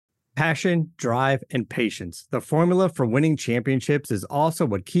Passion, drive, and patience. The formula for winning championships is also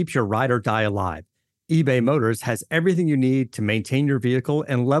what keeps your ride or die alive. eBay Motors has everything you need to maintain your vehicle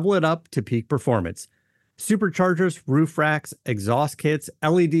and level it up to peak performance. Superchargers, roof racks, exhaust kits,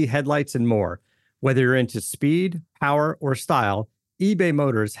 LED headlights, and more. Whether you're into speed, power, or style, eBay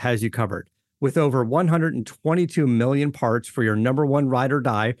Motors has you covered. With over 122 million parts for your number one ride or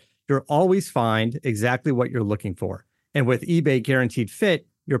die, you'll always find exactly what you're looking for. And with eBay Guaranteed Fit,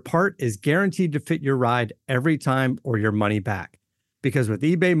 your part is guaranteed to fit your ride every time or your money back. Because with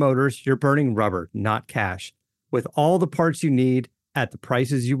eBay Motors, you're burning rubber, not cash. With all the parts you need at the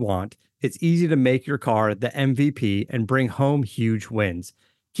prices you want, it's easy to make your car the MVP and bring home huge wins.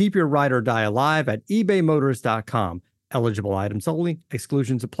 Keep your ride or die alive at ebaymotors.com. Eligible items only.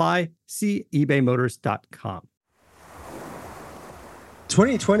 Exclusions apply. See ebaymotors.com.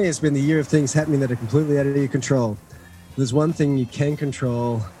 2020 has been the year of things happening that are completely out of your control. There's one thing you can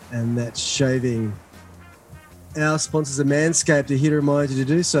control, and that's shaving. Our sponsors are Manscaped. Are here to remind you to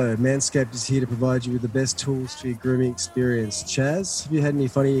do so. Manscaped is here to provide you with the best tools for your grooming experience. Chaz, have you had any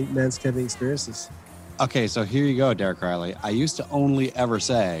funny manscaping experiences? Okay, so here you go, Derek Riley. I used to only ever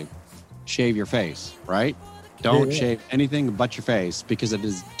say, shave your face, right? Don't shave anything but your face, because it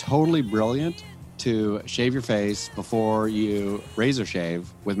is totally brilliant to shave your face before you razor shave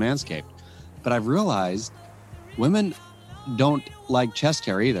with Manscaped. But I've realized women don't like chest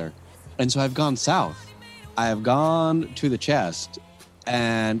hair either. And so I've gone south. I have gone to the chest,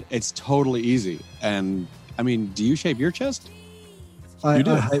 and it's totally easy. And I mean, do you shave your chest? I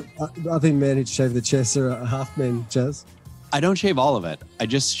think men who shave the chest are half men, Chaz. I don't shave all of it. I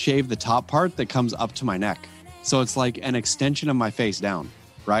just shave the top part that comes up to my neck. So it's like an extension of my face down,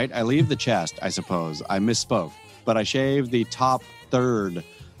 right? I leave the chest, I suppose. I misspoke. But I shave the top third,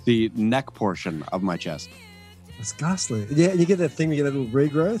 the neck portion of my chest. It's ghastly. Yeah, and you get that thing, you get a little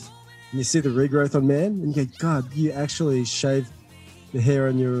regrowth, and you see the regrowth on man, and you go, God, you actually shave the hair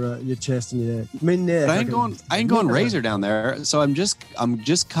on your chest and your neck. I mean, I ain't going razor down there. So I'm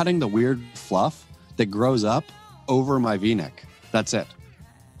just cutting the weird fluff that grows up over my V-neck. That's it.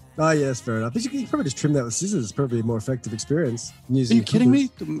 Oh, yeah, that's fair enough. But you can probably just trim that with scissors. It's probably a more effective experience. Are you kidding me?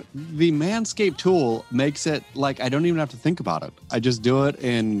 The Manscaped tool makes it like I don't even have to think about it. I just do it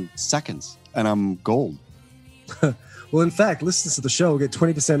in seconds, and I'm gold. Well, in fact, listeners to the show will get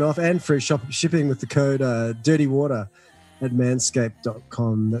 20% off and free shipping with the code DIRTYWATER at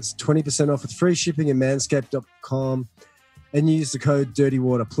manscaped.com. That's 20% off with free shipping at manscaped.com. And use the code Dirty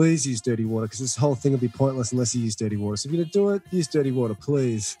Water. Please use Dirty Water, because this whole thing will be pointless unless you use Dirty Water. So if you're going to do it, use Dirty Water,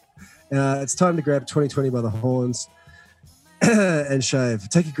 please. It's time to grab 2020 by the horns and shave.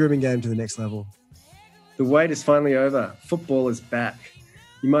 Take your grooming game to the next level. The wait is finally over. Football is back.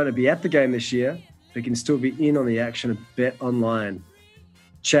 You might not be at the game this year, but can still be in on the action of Bet Online.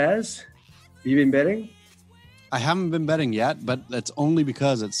 Chaz, have you been betting? I haven't been betting yet, but that's only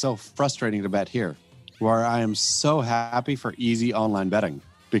because it's so frustrating to bet here, where I am so happy for easy online betting,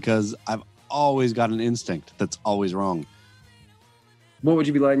 because I've always got an instinct that's always wrong. What would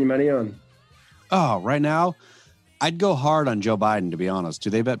you be laying your money on? Oh, right now, I'd go hard on Joe Biden, to be honest. Do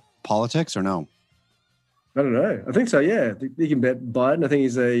they bet politics or no? I don't know. I think so, yeah. You can bet Biden. I think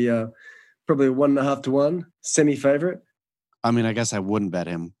he's probably a 1.5 to 1 semi-favorite. I mean, I guess I wouldn't bet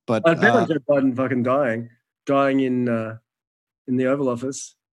him, but I'd bet on Joe Biden fucking dying in the Oval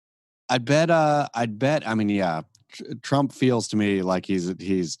Office. I'd bet. I mean, yeah, Trump feels to me like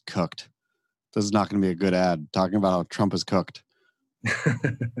he's cooked. This is not going to be a good ad talking about how Trump is cooked.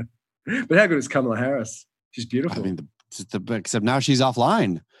 But how good is Kamala Harris? She's beautiful. I mean, except now she's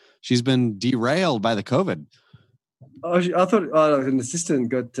offline. She's been derailed by the COVID. Oh, I thought an assistant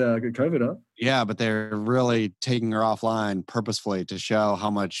got COVID, huh? Yeah, but they're really taking her offline purposefully to show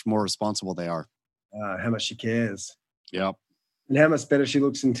how much more responsible they are. How much she cares. Yep. And how much better she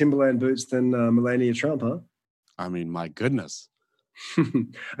looks in Timberland boots than Melania Trump, huh? I mean, my goodness.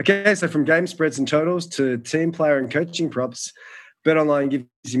 Okay, so from game spreads and totals to team player and coaching props, BetOnline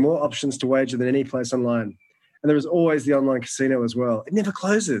gives you more options to wager than any place online. And there is always the online casino as well. It never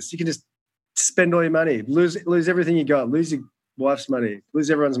closes. You can just spend all your money, lose everything you got, lose your wife's money,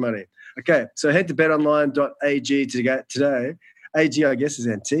 lose everyone's money. Okay, so head to betonline.ag today. AG, I guess, is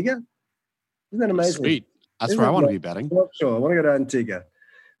Antigua. Isn't that amazing? Sweet. That's where I want to be betting. I'm not sure. I want to go to Antigua.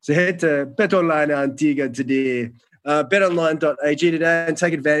 So head to BetOnline Antigua today. BetOnline.ag today and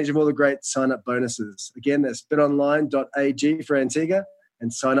take advantage of all the great sign-up bonuses. Again, that's BetOnline.ag for Antigua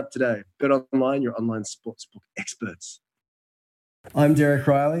and sign up today. BetOnline, your online sportsbook experts. I'm Derek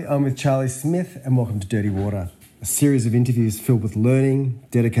Riley. I'm with Charlie Smith, and welcome to Dirty Water, a series of interviews filled with learning,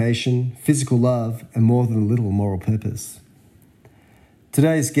 dedication, physical love, and more than a little moral purpose.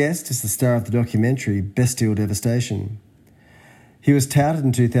 Today's guest is the star of the documentary Bestial Devastation. He was touted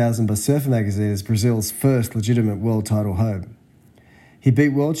in 2000 by Surfer Magazine as Brazil's first legitimate world title hope. He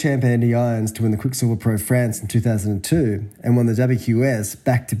beat world champ Andy Irons to win the Quicksilver Pro France in 2002 and won the WQS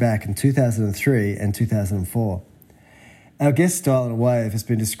back-to-back in 2003 and 2004. Our guest's style in a wave has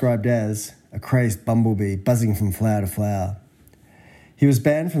been described as a crazed bumblebee buzzing from flower to flower. He was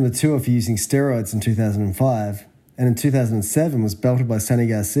banned from the tour for using steroids in 2005 and in 2007 was belted by Sonny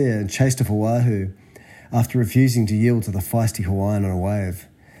Garcia and chased off Oahu after refusing to yield to the feisty Hawaiian on a wave.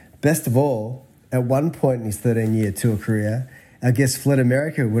 Best of all, at one point in his 13-year tour career, our guest fled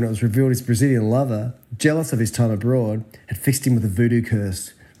America when it was revealed his Brazilian lover, jealous of his time abroad, had fixed him with a voodoo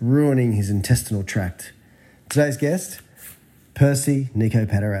curse, ruining his intestinal tract. Today's guest, Percy Nico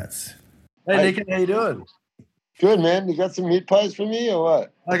Patarats. Hey, Nico, how you doing? Good, man. You got some meat pies for me or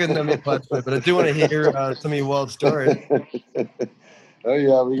what? I got no meat pies, but I do want to hear some of your wild stories. Oh,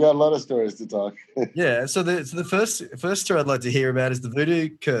 yeah. We got a lot of stories to talk. Yeah. So the first story I'd like to hear about is the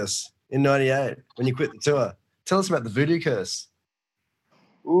voodoo curse in '98 when you quit the tour. Tell us about the voodoo curse.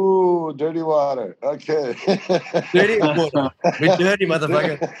 Ooh, dirty water. Okay. Dirty water. We're dirty,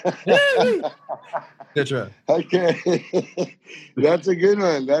 motherfucker. Etc. Okay. That's a good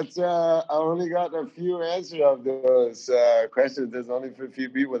one. That's I only got a few answers of those questions. There's only a few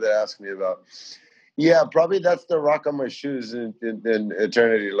people that ask me about. Yeah, probably that's the rock on my shoes in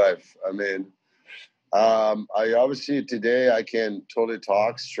eternity life. I mean, I obviously today I can totally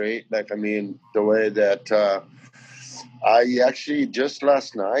talk straight. Like, I mean, the way that I actually just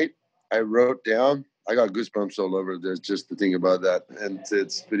last night I wrote down. I got goosebumps all over. There's just the thing about that, and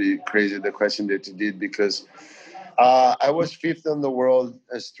it's pretty crazy the question that you did because I was fifth in the world.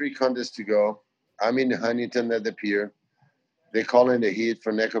 There's 3 contests to go. I'm in Huntington at the pier. They call in the heat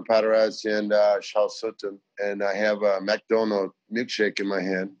for Nico Patarats and Charles Sutton, and I have a McDonald's milkshake in my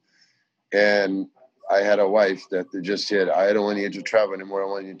hand, and I had a wife that just said, "I don't want you to travel anymore. I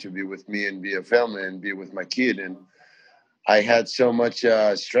want you to be with me and be a family and be with my kid." And I had so much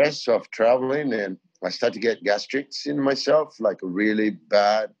stress of traveling, and I started to get gastritis in myself, like really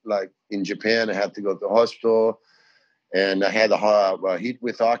bad. Like in Japan, I had to go to the hospital, and I had a heat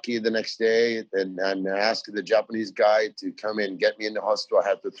with hockey the next day, and I asked the Japanese guy to come in and get me in the hospital. I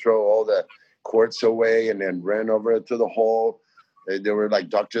had to throw all the quartz away and then ran over to the hole. There were like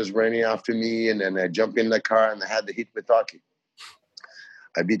doctors running after me, and then I jumped in the car, and I had the heat with hockey.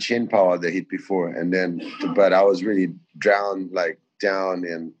 I beat Shin Power the hit before, and then, but I was really drowned, like down,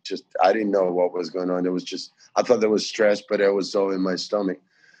 and just I didn't know what was going on. It was just I thought there was stress, but it was all in my stomach.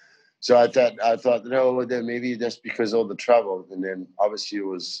 So I thought no, then maybe that's because of all the travel, and then obviously it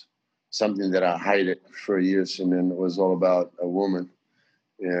was something that I hid it for years, and then it was all about a woman,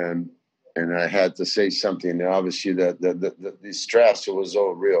 and I had to say something. And obviously the stress was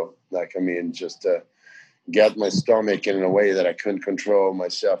all real. Like, I mean, just. Get my stomach in a way that I couldn't control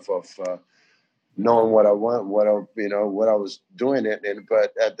myself of knowing what I want, what I was doing it.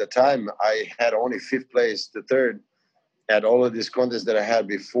 But at the time, I had only 5th place to 3rd at all of these contests that I had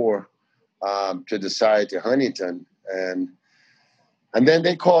before to decide to Huntington. And then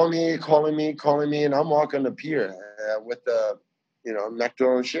they calling me, and I'm walking the pier with the,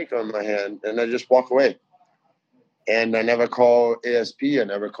 McDonald's shake on my hand, and I just walk away. And I never call ASP. I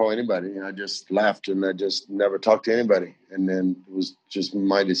never call anybody. I just left, and I just never talked to anybody. And then it was just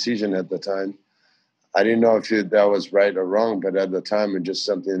my decision at the time. I didn't know if that was right or wrong, but at the time, it just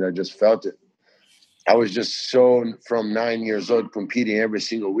something I just felt it. I was just so from 9 years old competing every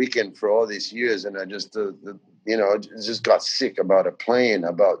single weekend for all these years, and I just, just got sick about a plane,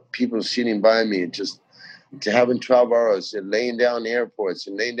 about people sitting by me, just to having 12 hours and laying down in airports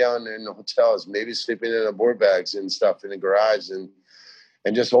and laying down in the hotels, maybe sleeping in the board bags and stuff in the garage. And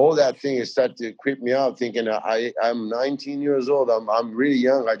just all that thing is started to creep me out, thinking I'm 19 years old. I'm really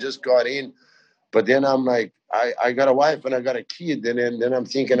young. I just got in. But then I'm like, I got a wife and I got a kid. And then I'm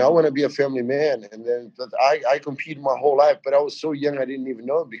thinking, I want to be a family man. And then I competed my whole life, but I was so young, I didn't even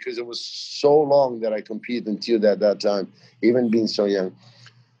know because it was so long that I competed until that time, even being so young.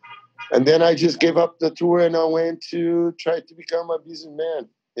 And then I just gave up the tour and I went to try to become a businessman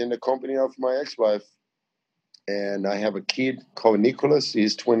in the company of my ex-wife. And I have a kid called Nicholas.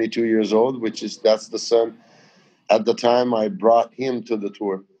 He's 22 years old, that's the son. At the time, I brought him to the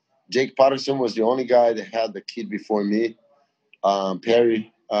tour. Jake Patterson was the only guy that had the kid before me.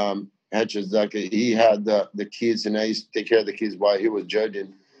 Perry Hedges, he had the kids, and I used to take care of the kids while he was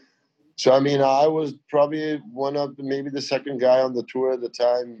judging. So, I mean, I was probably one of maybe the second guy on the tour at the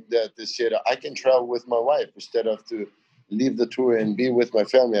time that they said, I can travel with my wife instead of to leave the tour and be with my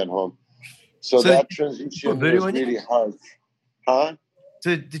family at home. So that transition was really hard. Huh?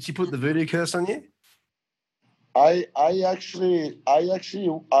 So did she put the voodoo curse on you? I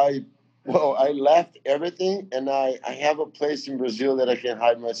left everything, and I have a place in Brazil that I can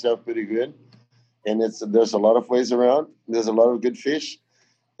hide myself pretty good, and there's a lot of ways around. There's a lot of good fish,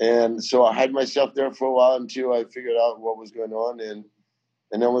 and so I hid myself there for a while until I figured out what was going on, and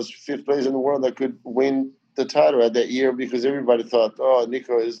I was 5th place in the world. I could win the title at that year because everybody thought, oh,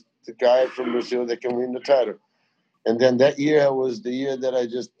 Nico is the guy from Brazil that can win the title, and then that year was the year that I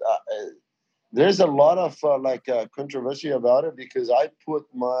just. There's a lot of controversy about it because I put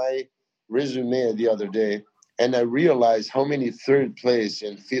my resume the other day and I realized how many 3rd place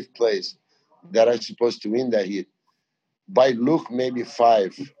and 5th place that I'm supposed to win that heat. By Luke, maybe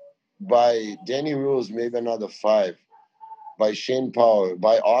 5. By Danny Rules, maybe another 5. By Shane Power,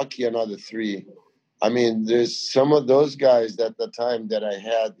 by Aki, another 3. I mean, there's some of those guys at the time that I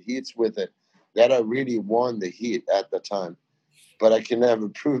had heats with it that I really won the heat at the time. But I can never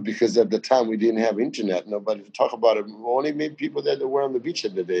prove because at the time we didn't have internet. Nobody to talk about it. Only maybe people that were on the beach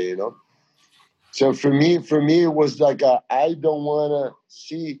at the day, you know. So for me, it was like I don't want to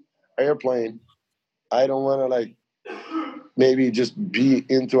see airplane. I don't want to like maybe just be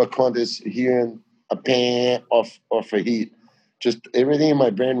into a contest hearing a pan of a heat. Just everything in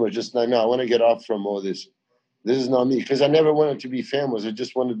my brain was just like, no, I want to get off from all this. This is not me because I never wanted to be famous. I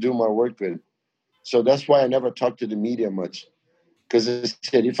just wanted to do my work good. So that's why I never talked to the media much. Because I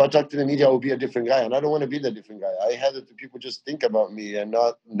said, if I talk to the media, I will be a different guy. And I don't want to be the different guy. I had it to people just think about me and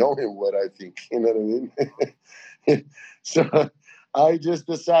not knowing what I think. You know what I mean? So I just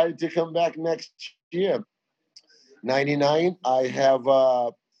decided to come back next year. 99, I have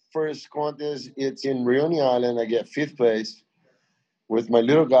first contest. It's in Reunion Island. I get 5th place with my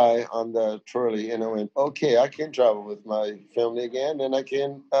little guy on the trolley. And I went, okay, I can travel with my family again and I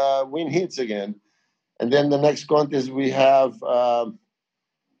can win hits again. And then the next contest we have, that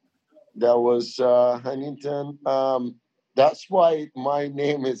was Huntington. That's why my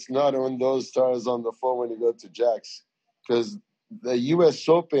name is not on those stars on the phone when you go to Jack's. Because the U.S.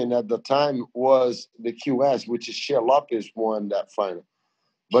 Open at the time was the QS, which is Shea Lopez won that final.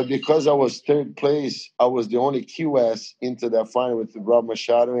 But because I was 3rd place, I was the only QS into that final with Rob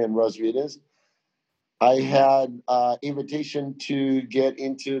Machado and Ross Williams. I had invitation to get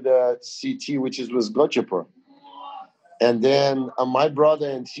into the CT, which was Gotchapur. And then my brother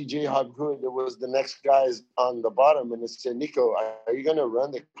and CJ Hobgood, there was the next guys on the bottom. And they said, Nico, are you going to run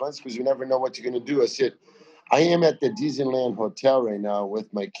the contest? Because you never know what you're going to do. I said, I am at the Disneyland Hotel right now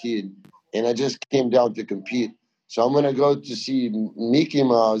with my kid. And I just came down to compete. So I'm going to go to see Mickey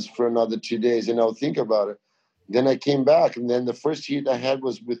Mouse for another 2 days. And I'll think about it. Then I came back. And then the first heat I had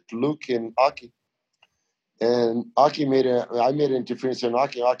was with Luke and Aki. And I made an interference on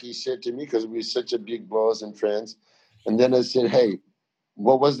Aki. Aki said to me, because we're such a big bros and friends. And then I said, hey,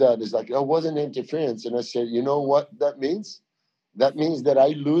 what was that? It's like, it wasn't interference. And I said, you know what that means? That means that I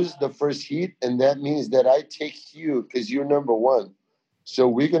lose the first heat. And that means that I take you because you're number 1. So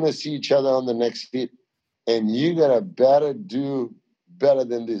we're going to see each other on the next heat. And you got to do better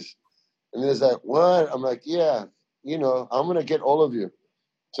than this. And it's like, what? I'm like, yeah, I'm going to get all of you.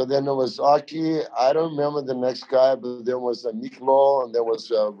 So then there was Aki. I don't remember the next guy, but there was Nick Law, and there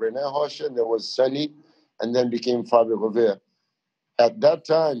was Rene Hoche, and there was Sonny, and then became Fabio Rovere. At that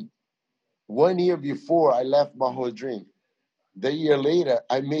time, 1 year before, I left my whole dream. The year later,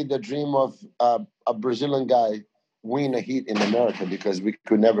 I made the dream of a Brazilian guy win a heat in America because we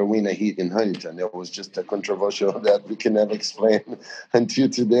could never win a heat in Huntington. It was just a controversial that we can never explain until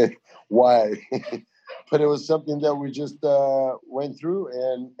today why. But it was something that we just went through.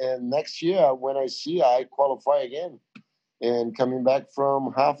 And next year, when I qualify again. And coming back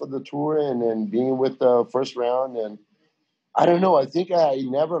from half of the tour and then being with the first round. And I don't know. I think I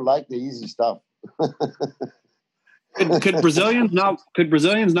never liked the easy stuff. Could Brazilians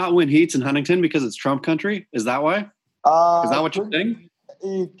not win heats in Huntington because it's Trump country? Is that why? Is that what you're saying?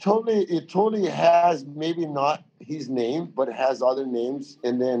 It totally has maybe not his name, but it has other names.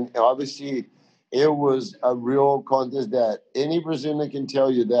 And then obviously it was a real contest that any Brazilian can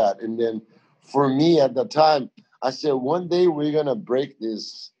tell you that. And then for me at the time, I said, one day we're going to break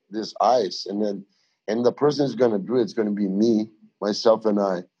this ice. And the person who's going to do it's going to be me, myself, and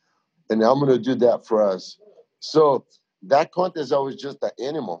I. And I'm going to do that for us. So that contest, I was just an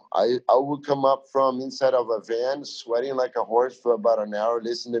animal. I would come up from inside of a van, sweating like a horse for about an hour,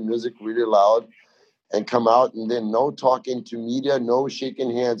 listen to music really loud, and come out. And then no talking to media, no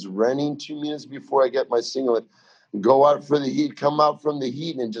shaking hands, running 2 minutes before I get my singlet, go out for the heat, come out from the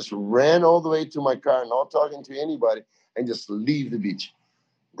heat, and just ran all the way to my car, not talking to anybody, and just leave the beach.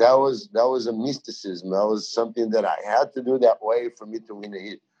 that was a mysticism. That was something that I had to do that way for me to win a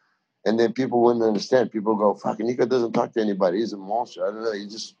heat. And then people wouldn't understand. People go, fucking Nico doesn't talk to anybody. He's a monster. I don't know. He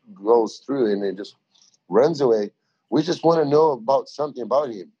just goes through and it just runs away. We just want to know about something about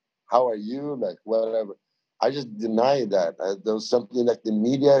him. How are you? Like, whatever. I just denied that. There was something like the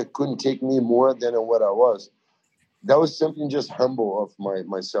media couldn't take me more than what I was. That was something just humble of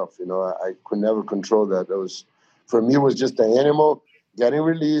myself. You know, I could never control that. That was, for me, it was just an animal getting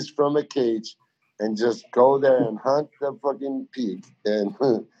released from a cage and just go there and hunt the fucking pig and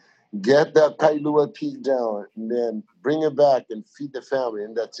get that Kailua pig down and then bring it back and feed the family,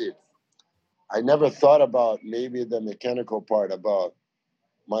 and that's it. I never thought about maybe the mechanical part about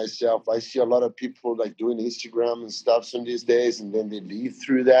myself. I see a lot of people like doing Instagram and stuff in these days, and then they leave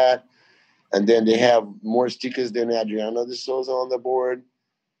through that, and then they have more stickers than Adriano de Souza on the board.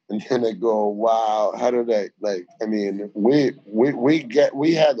 And then I go, wow, how did I, like, I mean, we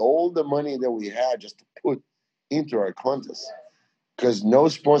had all the money that we had just to put into our contest because no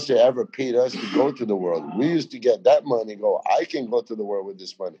sponsor ever paid us to go to the world. We used to get that money, go, I can go to the world with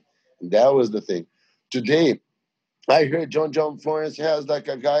this money. And that was the thing. Today, I heard John Florence has like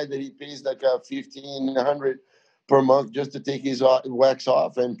a guy that he pays like a $1,500 per month just to take his wax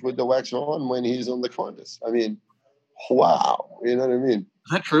off and put the wax on when he's on the contest. I mean, wow. You know what I mean?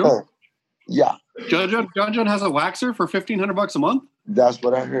 Is that true? Yeah. John has a waxer for $1,500 a month? That's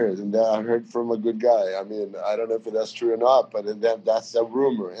what I heard. And I heard from a good guy. I mean, I don't know if that's true or not, but that's a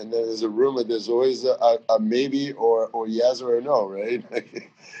rumor. And then there's a rumor. There's always a maybe or yes or a no, right?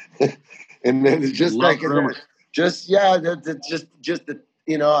 And then it's just like, just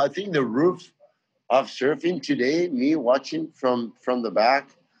you know, I think the roof of surfing today, me watching from the back,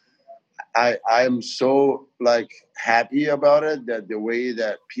 I am so like happy about it, that the way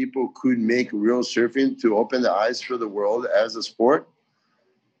that people could make real surfing to open the eyes for the world as a sport.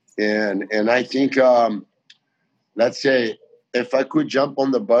 And I think, let's say if I could jump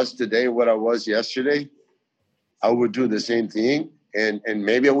on the bus today, what I was yesterday, I would do the same thing. And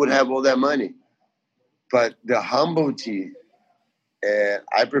maybe I would have all that money, but the humility,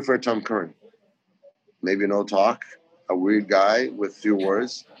 I prefer Tom Curran. Maybe no talk, a weird guy with few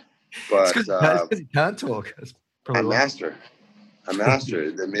words. But he can't talk. A master.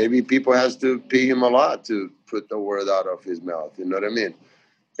 Then maybe people has to pay him a lot to put the word out of his mouth. You know what I mean?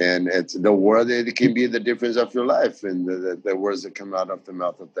 And it's the word that it can be the difference of your life, and the words that come out of the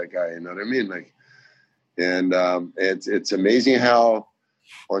mouth of that guy. You know what I mean? Like, and it's amazing how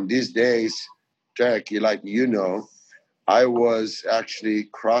on these days, Jack, I was actually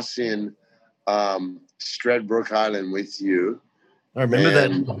crossing Stradbroke Island with you. I remember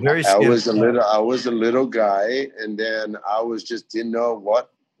that. Very scary. I was a little guy, and then I was just didn't know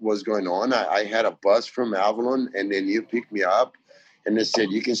what was going on. I had a bus from Avalon, and then you picked me up, and they said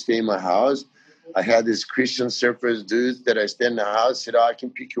you can stay in my house. I had this Christian surfers dudes that I stay in the house. Said, I can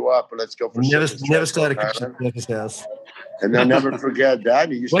pick you up, let's go for never stayed at a Christian surfer's house. And I'll never forget that.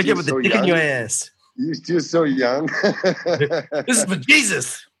 Wake up with the dick in your ass. You're still so young. This is for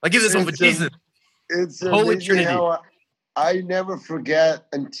Jesus. I give this one for Jesus. It's Holy Trinity. I never forget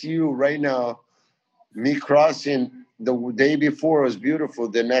until right now, me crossing the day before was beautiful.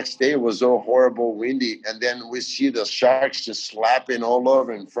 The next day was all horrible, windy. And then we see the sharks just slapping all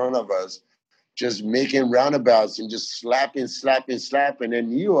over in front of us, just making roundabouts and just slapping.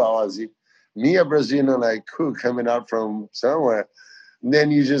 And you, Ozzy, me, a Brazilian, like, who coming out from somewhere. And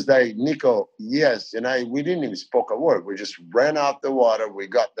then you just like, Nico, yes. And we didn't even spoke a word. We just ran out the water. We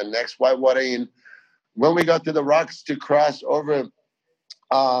got the next white water in. When we got to the rocks to cross over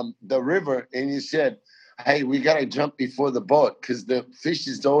the river, and he said, hey, we got to jump before the boat because the fish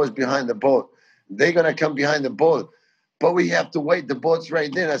is always behind the boat. They're going to come behind the boat, but we have to wait. The boat's right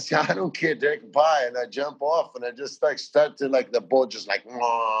there. I said, I don't care, Derek, bye. And I jump off, and I just like start to like the boat just like,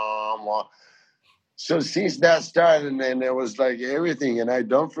 wah, wah. So since that started, and it was like everything. And I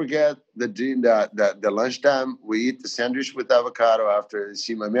don't forget the lunchtime, we eat the sandwich with avocado after.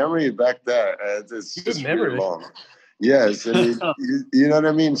 See, my memory back there, it's just really long. Yes, I mean, you know what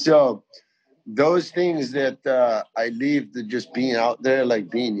I mean? So those things that I leave to just being out there, like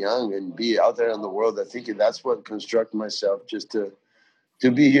being young and be out there in the world, I think that's what constructed myself just to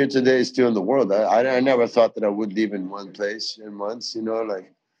be here today still in the world. I never thought that I would live in one place in months, you know,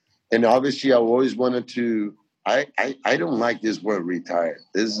 like. And obviously, I always wanted to. I don't like this word "retired."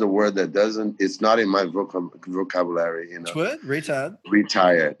 This is a word that doesn't. It's not in my vocabulary. You know, which word? Retired.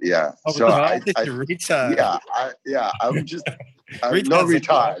 Retired. Yeah. Oh, so retired. Yeah. I'm just. Not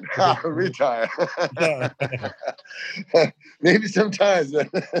retired. Retired. Maybe sometimes, but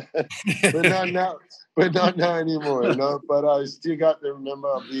not now. but not now anymore, you know. But I still got to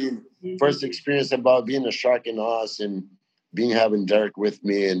remember being first experience about being a shark in Oz and having Derek with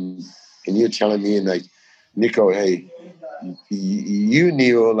me, and you telling me like, Nico, hey, you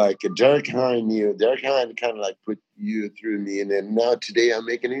knew, like Derek Hine knew. Derek Hine kind of like put you through me, and then now today I'm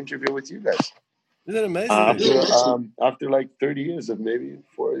making an interview with you guys. Isn't that amazing? After like 30 years of maybe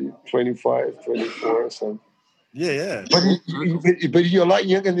 40, 25, 24 or something. Yeah. But you're a lot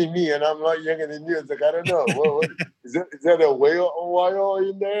younger than me, and I'm a lot younger than you. It's like, I don't know. What is that a whale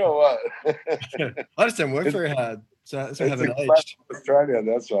in there or what? I just don't work very hard, so I haven't aged. Australia,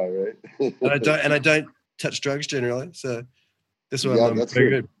 that's why, right? and I don't touch drugs generally, so this one that's very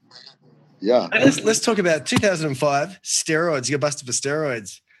good. good. Yeah. And let's talk about 2005 steroids. You got busted for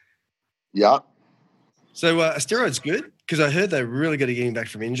steroids. Yeah. So are steroids good? Because I heard they're really good at getting back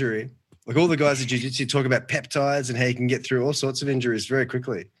from injury. Like all the guys at jiu-jitsu talk about peptides and how you can get through all sorts of injuries very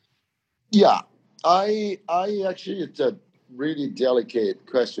quickly. Yeah, I actually, it's a really delicate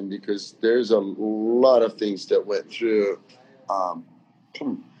question because there's a lot of things that went through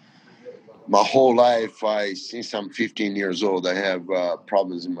my whole life. Since I'm 15 years old, I have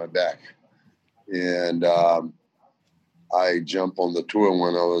problems in my back. And I jumped on the tour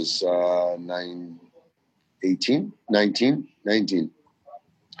when I was 19.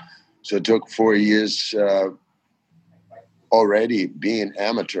 So it took 4 years already being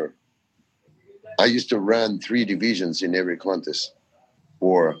amateur. I used to run 3 divisions in every contest,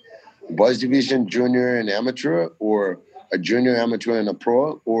 or boys division, junior and amateur, or a junior, amateur, and a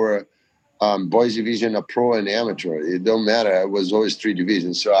pro, or boys division, a pro and amateur. It don't matter. It was always 3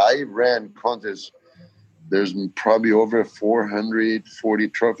 divisions. So I ran contests. There's probably over 440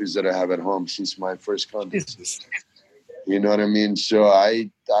 trophies that I have at home since my first contest. You know what I mean? So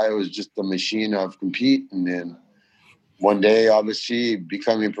I was just a machine of competing. And one day, obviously,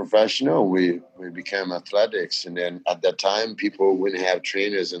 becoming professional, we became athletics. And then at that time, people wouldn't have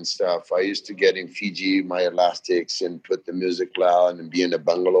trainers and stuff. I used to get in Fiji, my elastics, and put the music loud and be in the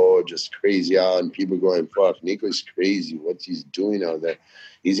bungalow, just crazy out. And people going, fuck, Nico's crazy. What he's doing out there?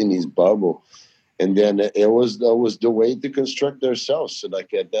 He's in his bubble. And then that was the way to construct ourselves. So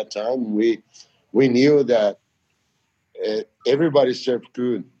like at that time, we knew that everybody served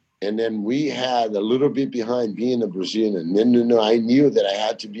good. And then we had a little bit behind being a Brazilian. And then I knew that I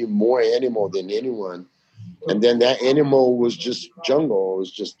had to be more animal than anyone. And then that animal was just jungle. It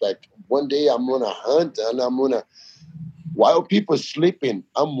was just like, one day I'm going to hunt and while people sleeping,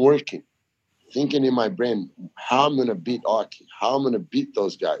 I'm working, thinking in my brain, how I'm going to beat Aki, how I'm going to beat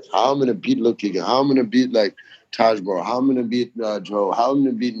those guys, how I'm going to beat Luke, how I'm going to beat like Tajbor, how I'm going to beat Joe, how I'm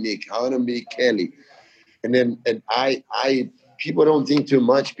going to beat Nick, how I'm going to beat Kelly. And I people don't think too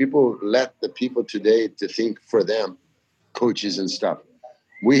much. People let the people today to think for them, coaches and stuff.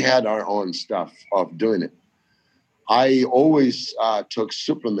 We had our own stuff of doing it. I always took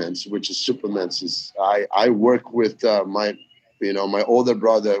supplements, I work with my older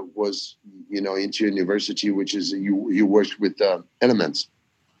brother was, into university, which is he worked with elements.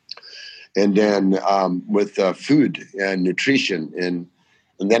 And then with food and nutrition. And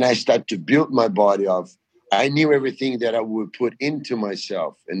then I started to build my body of, I knew everything that I would put into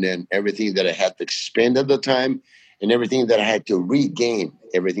myself, and then everything that I had to expend at the time, and everything that I had to regain,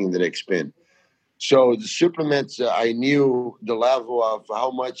 everything that I expend. So the supplements, I knew the level of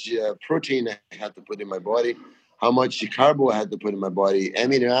how much protein I had to put in my body, how much carbo I had to put in my body,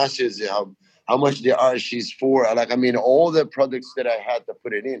 amino acids, how much the RCs for. All the products that I had to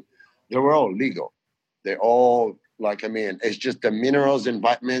put it in, they were all legal. They're all it's just the minerals and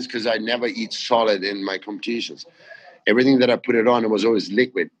vitamins, because I never eat solid in my competitions. Everything that I put it on, it was always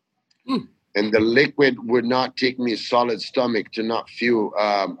liquid. And the liquid would not take me solid stomach to not feel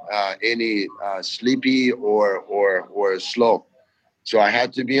any sleepy or slow. So I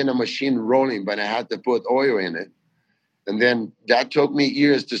had to be in a machine rolling, but I had to put oil in it. And then that took me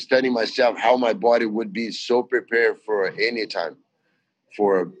years to study myself, how my body would be so prepared for any time.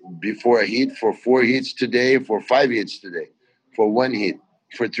 Before a heat, for 4 heats today, for 5 heats today, for 1 heat,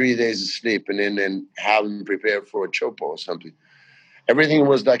 for 3 days of sleep, and then having prepared for a chopo or something. Everything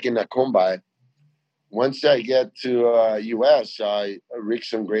was like in a combine. Once I get to U.S.,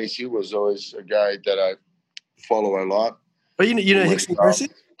 Rickson Gracie was always a guy that I follow a lot. But you know Rickson Gracie?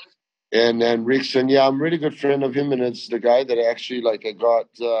 And then Rickson, yeah, I'm a really good friend of him, and it's the guy that actually I got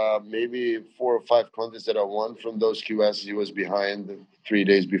maybe 4 or 5 contests that I won from those QS. He was behind 3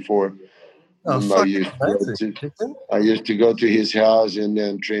 days before. I used to go to his house and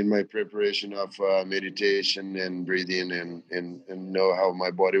then train my preparation of meditation and breathing and know how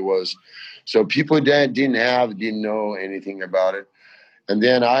my body was. So people that didn't know anything about it. And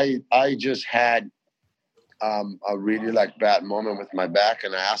then I just had a really like bad moment with my back,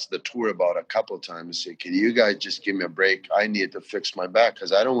 and I asked the tour about a couple of times. Say, can you guys just give me a break? I need to fix my back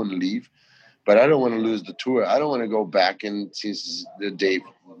because I don't want to leave, but I don't want to lose the tour. I don't want to go back and since the day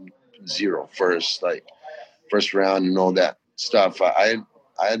zero, first round and all that stuff. I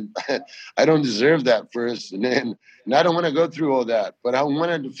don't deserve that first, and I don't want to go through all that. But I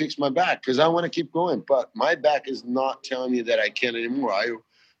wanted to fix my back because I want to keep going. But my back is not telling me that I can't anymore. I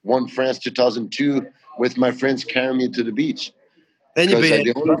won France 2002 with my friends carrying me to the beach. Then you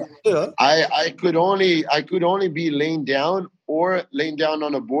I could only be laying down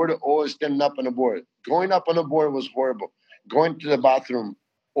on a board or standing up on a board. Going up on a board was horrible. Going to the bathroom,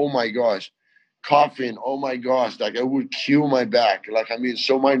 oh my gosh. Coughing, oh my gosh, like it would kill my back.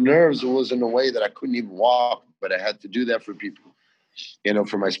 So my nerves was in a way that I couldn't even walk, but I had to do that for people,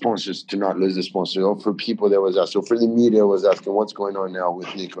 for my sponsors to not lose the sponsor, or for people that was asking, so for the media was asking what's going on now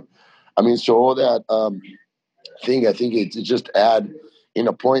with Nico. So all that thing, I think it just add in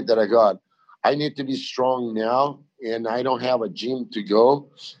a point that I got, I need to be strong now, and I don't have a gym to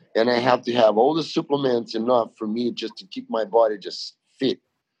go, and I have to have all the supplements enough for me just to keep my body just fit.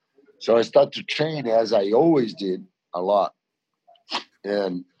 So I started to train as I always did a lot.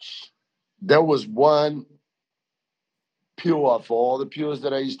 And there was one pill off all the pills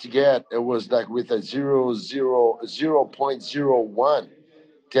that I used to get. It was like with a 0.01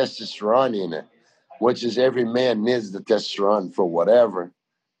 testosterone in it, which is every man needs the testosterone for whatever.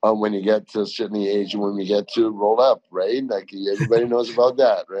 When you get to a certain age, when we get to roll up, right? Like everybody knows about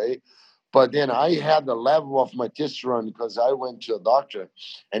that, right? But then I had the level of my testosterone because I went to a doctor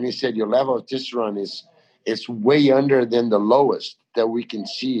and he said, your level of testosterone is way under than the lowest that we can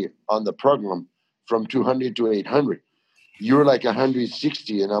see on the program from 200 to 800. You're like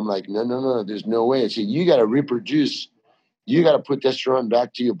 160. And I'm like, no, there's no way. I said, you got to reproduce. You got to put testosterone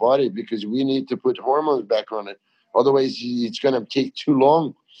back to your body because we need to put hormones back on it. Otherwise, it's going to take too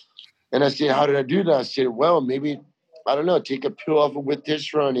long. And I said, how did I do that? I said, well, maybe, I don't know, take a pill off with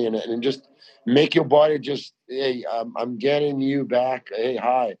testosterone in it and just make your body just, hey, I'm getting you back. Hey,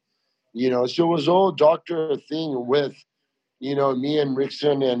 hi. So it was all doctor thing with, me and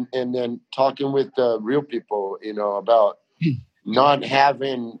Rickson and then talking with real people, about not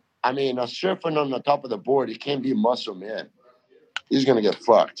having, a surfing on the top of the board, he can't be a muscle man. He's going to get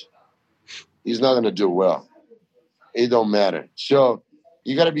fucked. He's not going to do well. It don't matter. So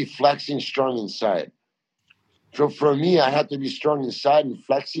you got to be flexing strong inside. So for me, I had to be strong inside and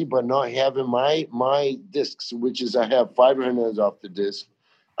flexy, but not having my discs, which is I have fiber hernias off the disc.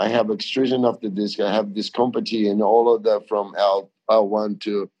 I have extrusion off the disc. I have discomfort and all of that from L1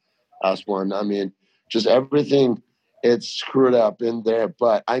 to S1. Just everything, it's screwed up in there.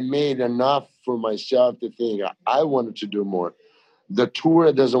 But I made enough for myself to think I wanted to do more. The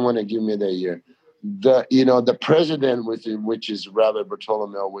tour doesn't want to give me that year. The president, which is Robert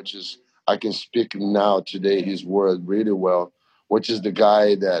Bartolomeo, which is, I can speak now today his word really well, which is the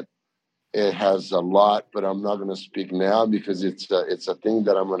guy that it has a lot, but I'm not going to speak now because it's a thing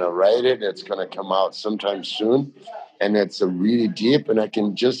that I'm going to write it. It's going to come out sometime soon, and it's a really deep. And I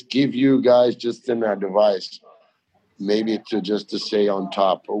can just give you guys just in that device, maybe to say on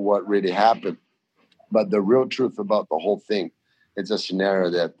top of what really happened, but the real truth about the whole thing. It's a scenario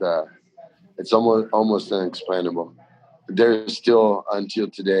that it's almost unexplainable. There's still until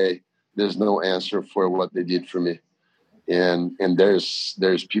today. There's no answer for what they did for me. And there's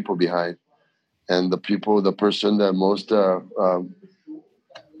people behind. And the person that most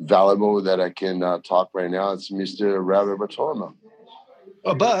valuable that I can talk right now, it's Mr. Robert Bartolomeo.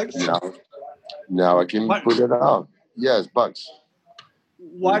 Oh, Bugs? Now I can put it out. Yes, Bugs.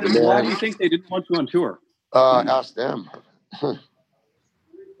 Why do you think they didn't want you on tour? Ask them.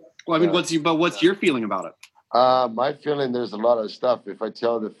 Well, what's your feeling about it? My feeling, there's a lot of stuff. If I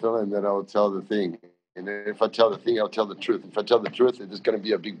tell the feeling, then I'll tell the thing. And if I tell the thing, I'll tell the truth. If I tell the truth, there's going to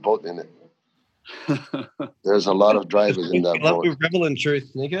be a big boat in it. There's a lot of drivers in that boat. We revel in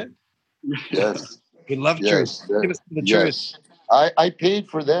truth, Nico. Yes. We love truth. Give us the truth. I paid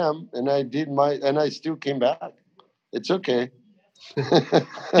for them, and I did and I still came back. It's okay. Do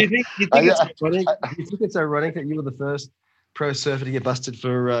you think it's ironic that you were the first pro surfer to get busted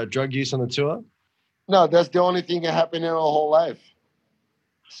for drug use on the tour? No, that's the only thing that happened in our whole life.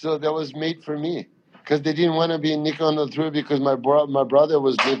 So that was made for me because they didn't want to be Nico on the tour because my brother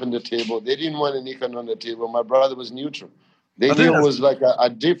was leaving the table. They didn't want a Nico on the table. My brother was neutral. They knew it was like a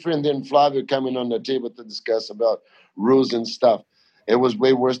different than Flavio coming on the table to discuss about rules and stuff. It was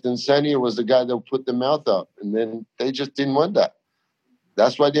way worse than Sonny. It was the guy that put the mouth up. And then they just didn't want that.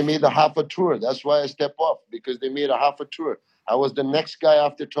 That's why they made a half a tour. That's why I stepped off, because they made a half a tour. I was the next guy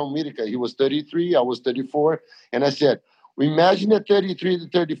after Tom Whitaker. He was 33. I was 34. And I said, imagine at 33 to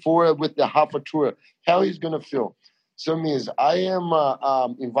 34 with the half a tour, how he's going to feel. So it means I am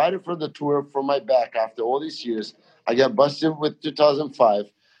invited for the tour for my back after all these years. I got busted with 2005.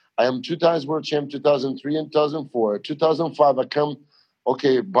 I am 2 times world champ, 2003 and 2004. 2005, I come,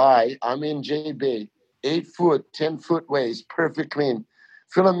 bye. I'm in J-Bay, 8 foot, 10 foot waist, perfect clean.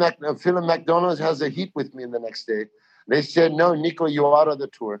 Phil McDonald's has a heat with me the next day. They said, no, Nico, you're out of the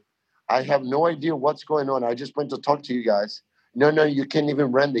tour. I have no idea what's going on. I just went to talk to you guys. No, you can't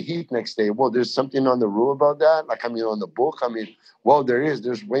even run the heat next day. Well, there's something on the rule about that. On the book. Well, there is.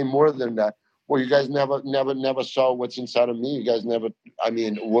 There's way more than that. Well, you guys never saw what's inside of me. You guys never,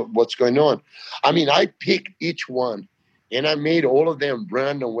 what's going on? I picked each one, and I made all of them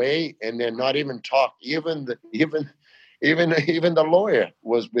run away and then not even talk. Even the lawyer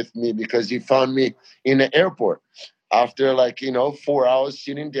was with me because he found me in the airport after 4 hours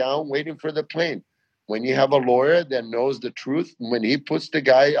sitting down waiting for the plane. When you have a lawyer that knows the truth, when he puts the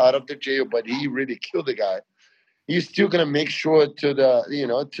guy out of the jail, but he really killed the guy, he's still going to make sure to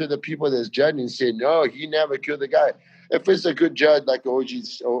the people that's judging say, no, he never killed the guy. If it's a good judge like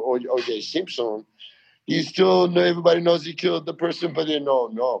O.J. Simpson, he still everybody knows he killed the person, but they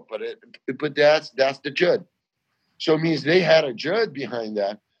no. But that's the judge. So it means they had a judge behind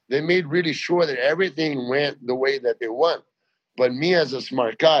that. They made really sure that everything went the way that they want. But me as a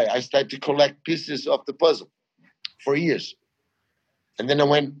smart guy, I started to collect pieces of the puzzle for years. And then I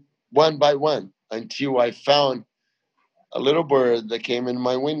went one by one until I found a little bird that came in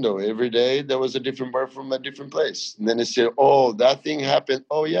my window. Every day there was a different bird from a different place. And then it said, oh, that thing happened.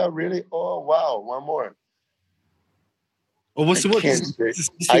 Oh, yeah, really? Oh, wow, one more. Well,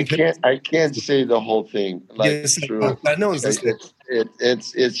 I can't say the whole thing. No one's listening.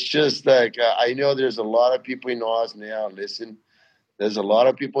 It's just like I know there's a lot of people in Oz now. Listen, there's a lot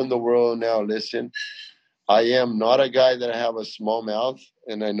of people in the world now. Listen, I am not a guy that have a small mouth,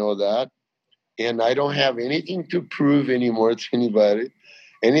 and I know that, and I don't have anything to prove anymore to anybody,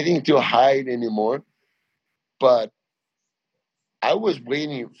 anything to hide anymore. But I was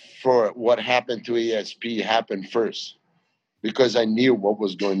waiting for what happened to ESP happen first, because I knew what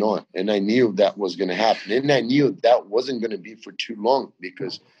was going on, and I knew that was going to happen. And I knew that wasn't going to be for too long,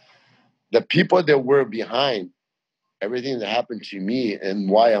 because the people that were behind everything that happened to me and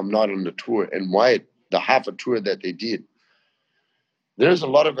why I'm not on the tour and why the half a tour that they did, there's a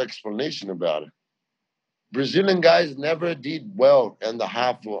lot of explanation about it. Brazilian guys never did well in the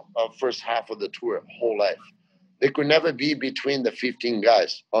first half of the tour whole life. They could never be between the 15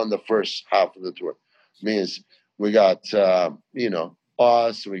 guys on the first half of the tour. Means we got,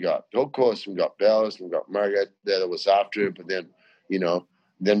 us, we got Dokos, we got Bells, we got Margaret that was after, but then,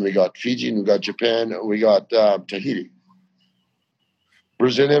 then we got Fiji, and we got Japan, we got Tahiti.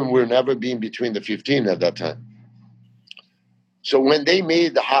 Brazilian were never being between the 15 at that time. So when they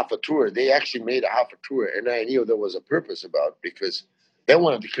made the half a tour, they actually made a half a tour, and I knew there was a purpose about it, because they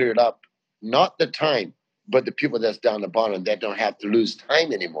wanted to clear it up, not the time, but the people that's down the bottom that don't have to lose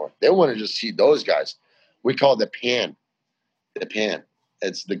time anymore. They want to just see those guys. We call the pan. The pan.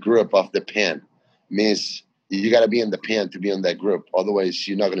 It's the group of the pan. Means you got to be in the pan to be in that group. Otherwise,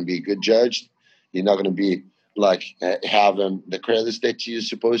 you're not going to be a good judge. You're not going to be having the credits that you're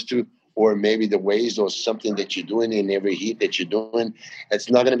supposed to, or maybe the ways or something that you're doing in every heat that you're doing. It's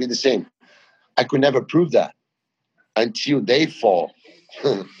not going to be the same. I could never prove that until they fall.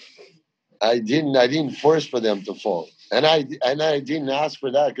 I didn't force for them to fall, and I didn't ask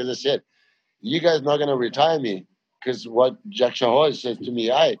for that, because I said, you guys not going to retire me, because what Jack Shahoy says to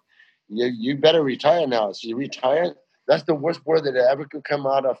me, you better retire now. So you retire? That's the worst word that ever could come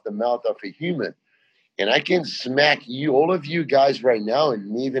out of the mouth of a human. And I can smack you, all of you guys right now, and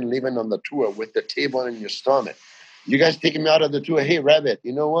me even living on the tour with the table in your stomach. You guys taking me out of the tour. Hey, Rabbit,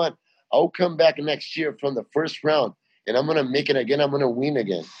 you know what? I'll come back next year from the first round, and I'm going to make it again. I'm going to win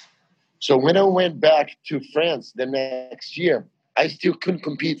again. So when I went back to France the next year, I still couldn't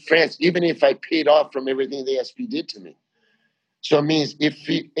compete France, even if I paid off from everything the ASP did to me. So it means if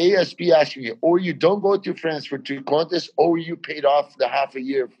ASP asks you, or you don't go to France for 2 contests, or you paid off the half a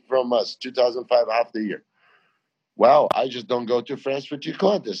year from us, 2005, half the year. Well, I just don't go to France for 2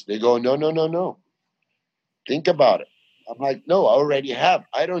 contests. They go, no. Think about it. I'm like, no, I already have.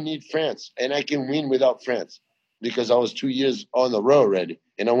 I don't need France, and I can win without France, because I was 2 years on the road already,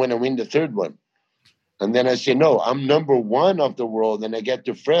 and I want to win the 3rd one. And then I say, no, I'm number 1 of the world, and I get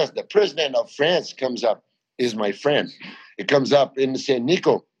to France. The president of France comes up, is my friend. It comes up and say,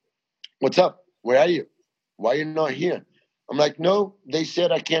 Nico, what's up? Where are you? Why are you not here? I'm like, no, they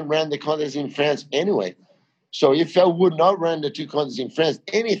said I can't run the contest in France anyway. So if I would not run the 2 contests in France,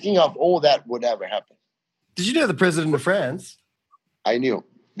 anything of all that would ever happen. Did you know the president of France? I knew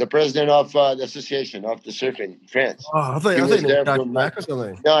the president of the Association of the Surfing in France. Oh, I thought He you was were there Dr. from Mac or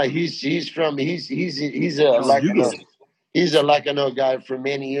something. no, he's a Lacano guy for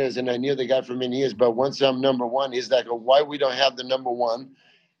many years, and I knew the guy for many years. But once I'm number one, he's like, why we don't have the number one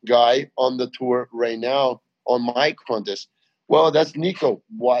guy on the tour right now on my contest? Well, that's Nico.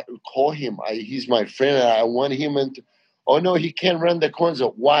 What? Call him. He's my friend. I want him. Oh no, he can't run the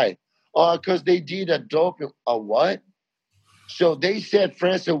contest. Why? Oh, because they did a doping. A what? So they said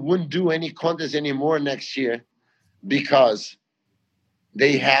France wouldn't do any contest anymore next year because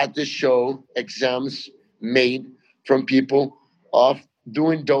they had to show exams made from people of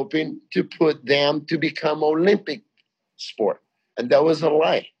doing doping to put them to become Olympic sport. And that was a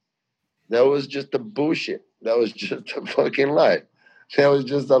lie. That was just a bullshit. That was just a fucking lie. That was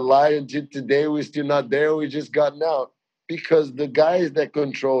just a lie until today. We're still not there. We just gotten out because the guys that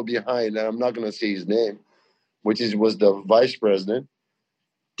control behind, and I'm not going to say his name, was the vice president,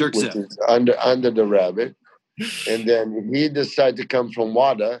 Dirk which Zip. is under the rabbit. And then he decided to come from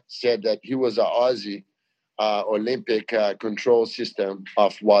WADA, said that he was an Aussie Olympic control system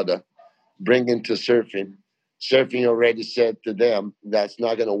of WADA, bringing to surfing. Surfing already said to them, that's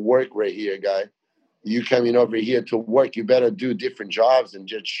not going to work right here, guy. You coming over here to work, you better do different jobs and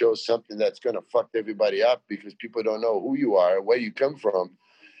just show something that's going to fuck everybody up because people don't know who you are, where you come from.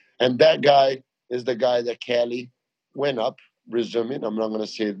 And that guy is the guy that Kelly went up, resuming. I'm not going to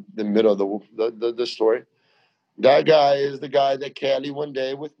say the middle of the story. That guy is the guy that Kelly one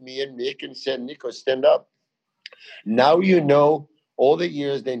day with me and Nick and said, Nico, stand up. Now you know all the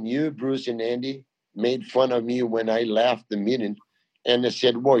years that you, Bruce, and Andy made fun of me when I left the meeting. And they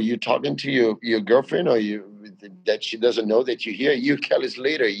said, well, you talking to your girlfriend or that she doesn't know that you're here? You, Kelly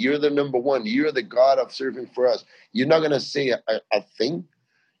Slater, you're the number one. You're the god of surfing for us. You're not going to say a thing.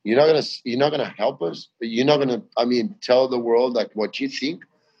 You're not gonna help us. You're not gonna, tell the world like what you think.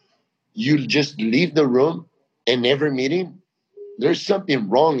 You just leave the room in every meeting. There's something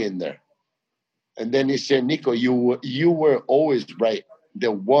wrong in there. And then he said, Nico, you were always right.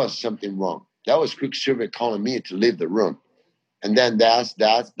 There was something wrong. That was Quicksilver calling me to leave the room. And then that's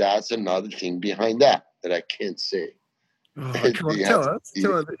another thing behind that I can't say. Oh, come on, tell us.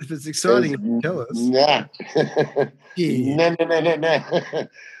 Tell us. If it's exciting, tell us. Nah. Yeah. No.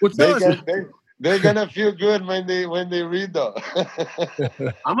 Well, tell us. They're gonna feel good when they read though.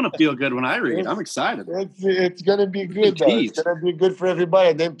 I'm gonna feel good when I read. I'm excited. It's gonna be good though. It's gonna be good for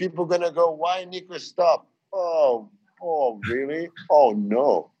everybody. Then people are gonna go, why Nico stop? Oh, really? Oh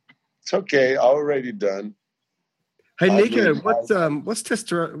no. It's okay. Already done. Hey Nico, what's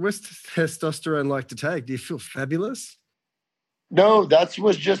testosterone like to take? Do you feel fabulous? No, that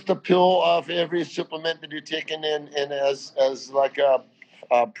was just a pill of every supplement that you're taking in as like a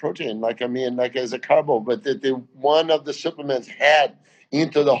protein, like as a carbo. But the one of the supplements had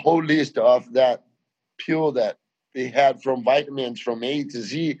into the whole list of that pill that they had from vitamins from A to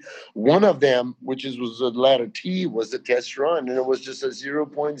Z. One of them, which was the letter T, was the testosterone, and it was just a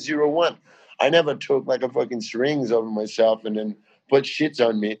 0.01. I never took like a fucking strings over myself and then put shits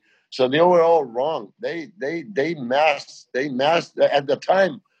on me. So they were all wrong. They masked at the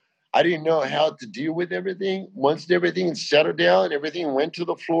time. I didn't know how to deal with everything. Once everything settled down, everything went to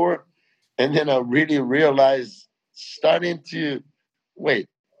the floor. And then I really realized starting to, wait,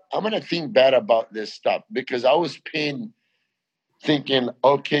 I'm going to think bad about this stuff because I was paying, thinking,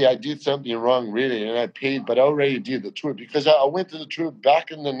 okay, I did something wrong really. And I paid, but I already did the tour because I went to the tour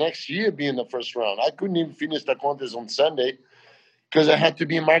back in the next year being the first round. I couldn't even finish the contest on Sunday because I had to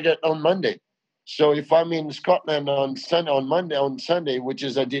be in Margaret on Monday. So if I'm in Scotland on Sunday, which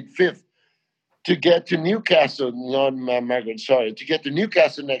is I did 5th, to get to Newcastle, to get to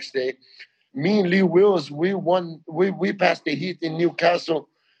Newcastle next day, me and Lee Wills, we passed the heat in Newcastle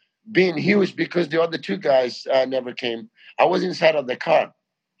being huge because the other two guys never came. I was inside of the car.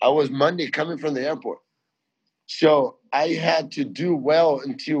 I was Monday coming from the airport. So I had to do well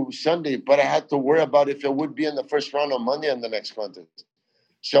until Sunday, but I had to worry about if I would be in the first round on Monday in the next contest.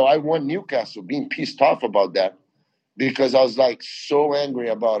 So I won Newcastle, being pissed off about that because I was like so angry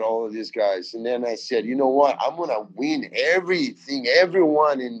about all of these guys. And then I said, you know what? I'm going to win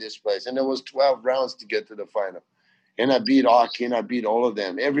everyone in this place. And there was 12 rounds to get to the final. And I beat Aki and I beat all of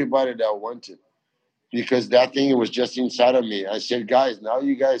them, everybody that I wanted. Because that thing was just inside of me. I said, guys, now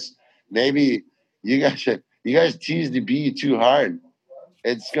you guys, maybe you guys tease the bee too hard.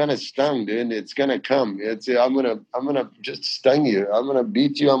 It's gonna stung, dude. It's gonna come. I'm gonna just stung you. I'm gonna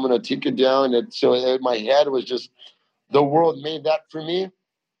beat you. I'm gonna take you down. So my head was just, the world made that for me.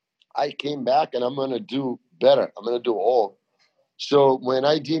 I came back and I'm gonna do better. I'm going to do all. So when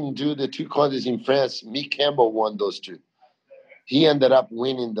I didn't do the 2 contests in France, Mick Campbell won those 2. He ended up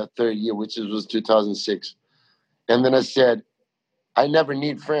winning the third year, which was 2006. And then I said, I never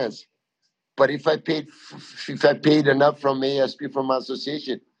need France. But if I paid enough from ASP, from my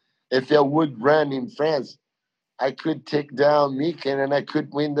association, if I would run in France, I could take down Mick and then I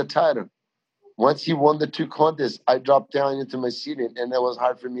could win the title. Once he won the 2 contests, I dropped down into my seat, and it was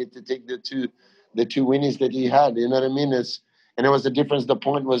hard for me to take the two winnings that he had. You know what I mean? And it was the difference. The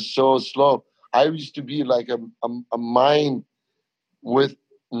point was so slow. I used to be like a mind with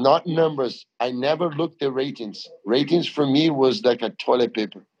not numbers. I never looked at ratings. Ratings for me was like a toilet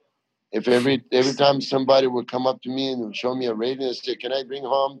paper. If every time somebody would come up to me and would show me a rating and say, "Can I bring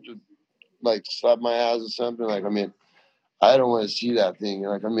home to like slap my ass or something?" Like, I mean, I don't want to see that thing.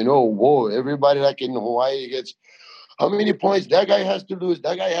 Like, I mean, oh, whoa, everybody like in Hawaii gets how many points that guy has to lose,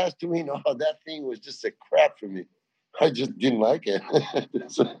 that guy has to win. Oh, that thing was just a crap for me. I just didn't like it.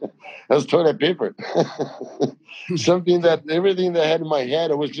 That was toilet paper. Something that everything that I had in my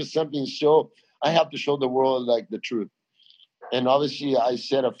head, it was just something I have to show the world like the truth. And obviously I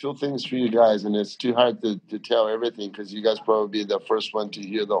said a few things for you guys, and it's too hard to tell everything because you guys probably be the first one to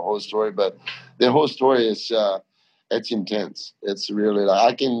hear the whole story. But the whole story is, it's intense. It's really like,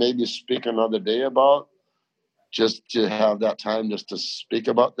 I can maybe speak another day about just to have that time just to speak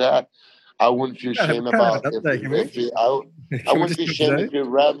about that. I wouldn't feel shame about I wouldn't feel shame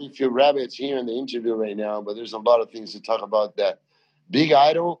if your rabbit's here in the interview right now, but there's a lot of things to talk about. That big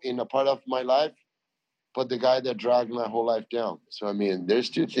idol in a part of my life, but the guy that dragged my whole life down. So, I mean,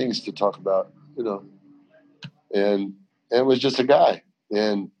 there's 2 things to talk about, you know, and it was just a guy,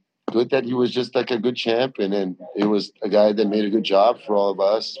 and good that he was just like a good champ. And then it was a guy that made a good job for all of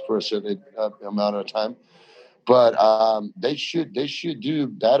us for a certain amount of time. But they should do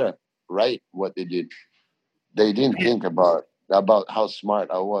better, right? What they did, they didn't think about how smart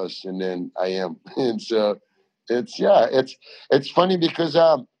I was, and then I am, and so it's funny because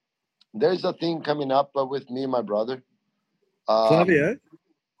there's a thing coming up with me and my brother, Flavio.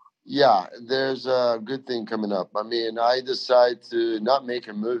 Yeah, there's a good thing coming up. I mean, I decide to not make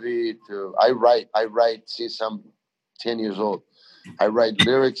a movie. I write since I'm 10 years old. I write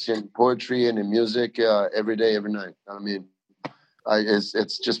lyrics and poetry and music every day, every night. I mean,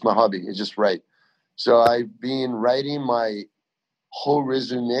 it's just my hobby. It's just write. So I've been writing my whole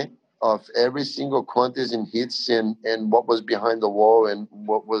resume of every single contest and hits and what was behind the wall and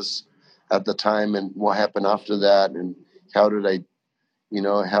what was at the time and what happened after that and how did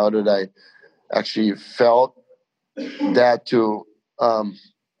I actually felt that too,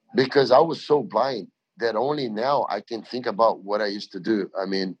 because I was so blind that only now I can think about what I used to do. I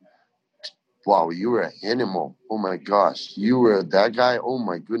mean, wow, you were an animal. Oh my gosh, you were that guy. Oh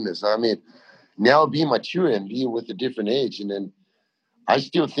my goodness. I mean, now being mature and being with a different age, and then I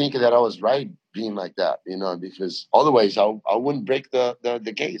still think that I was right being like that, because otherwise I wouldn't break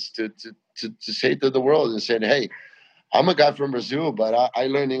the gates to say to the world and say, hey, I'm a guy from Brazil, but I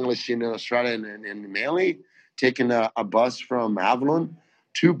learned English in Australia and Manly, taking a bus from Avalon,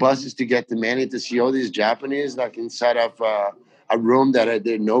 2 buses to get to Manly to see all these Japanese, like inside of a room that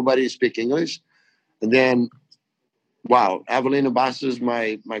nobody speak English. And then, wow, Avelino Bastos,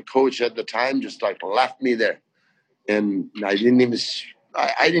 my coach at the time, just like left me there. And I didn't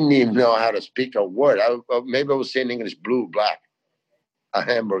even know how to speak a word. Maybe I was saying English, blue, black, a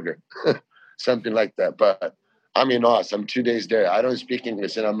hamburger, something like that. But I'm in Oz. I'm 2 days there. I don't speak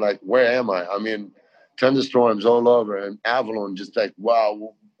English. And I'm like, where am I? I mean, thunderstorms all over and Avalon, just like,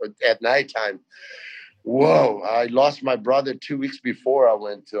 wow, at nighttime. Whoa, I lost my brother 2 weeks before I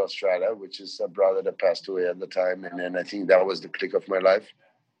went to Australia, which is a brother that passed away at the time. And then I think that was the click of my life.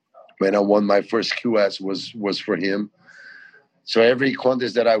 When I won my first QS was for him. So every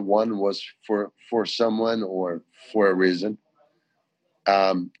contest that I won was for someone or for a reason.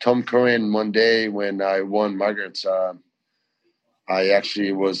 Tom Curran, one day when I won Margaret's, I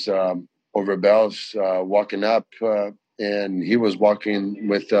actually was over Bells walking up, and he was walking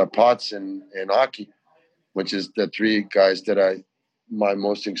with Potts and Aki, which is the 3 guys that my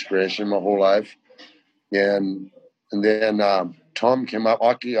most inspiration my whole life. And then Tom came up,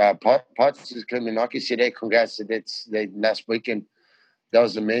 Aki, Potts is coming, Aki said, hey, congrats, they last weekend. That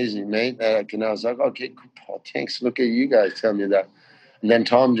was amazing, mate. And I was like, okay, cool, thanks. Look at you guys tell me that. And then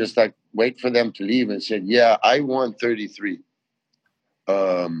Tom just like wait for them to leave and said, yeah, I won 33.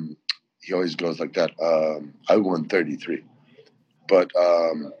 He always goes like that. I won 33. But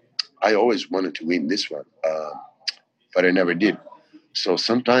I always wanted to win this one. But I never did. So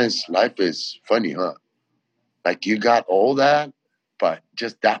sometimes life is funny, huh? Like you got all that, but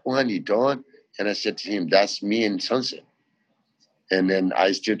just that one you don't. And I said to him, that's me in Sunset. And then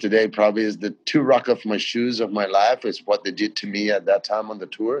I still today probably is the two rock of my shoes of my life is what they did to me at that time on the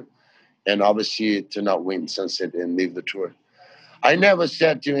tour. And obviously to not win Sunset and leave the tour. I never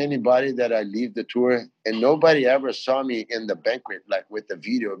said to anybody that I leave the tour, and nobody ever saw me in the banquet, like with the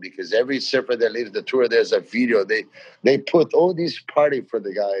video, because every surfer that leaves the tour, there's a video. They put all these party for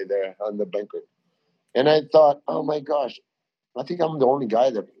the guy there on the banquet. And I thought, oh my gosh, I think I'm the only guy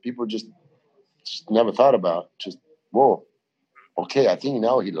that people just never thought about. Just, whoa, okay, I think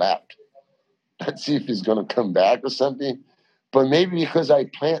now he left. Let's see if he's going to come back or something. But maybe because I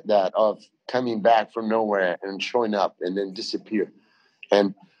plant that of coming back from nowhere and showing up and then disappear.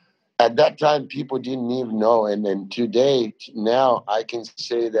 And at that time, people didn't even know. And then today, now I can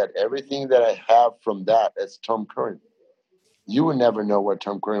say that everything that I have from that is Tom Curren. You would never know where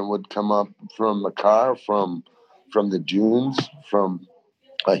Tom Curren would come up from a car, from the dunes, from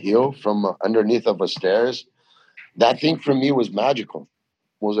a hill, from underneath of a stairs. That thing for me was magical.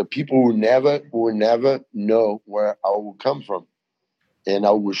 Was that people would never know where I would come from. And I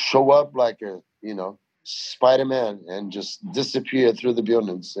would show up like a, Spider-Man and just disappear through the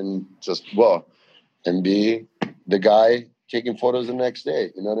buildings and just, and be the guy taking photos the next day.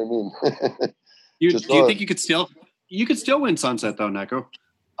 You know what I mean? Do you think you could still win Sunset though, Neko?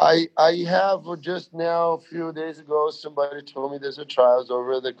 I have just now, a few days ago, somebody told me there's a trials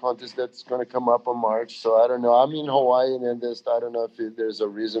over the contest that's going to come up in March. So I don't know. I'm in Hawaii and I don't know if there's a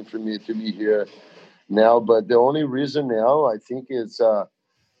reason for me to be here now. But the only reason now, I think, is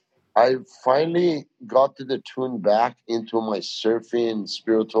I finally got to the tune back into my surfing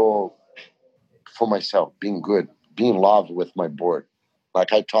spiritual for myself, being good, being loved with my board.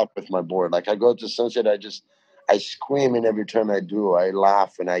 Like I talk with my board. Like I go to Sunset, I scream in every turn I do. I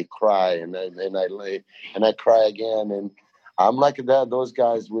laugh and I cry and I lay and I cry again. And I'm like that. Those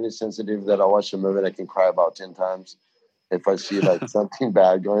guys really sensitive that I watch a movie and I can cry about 10 times if I see like something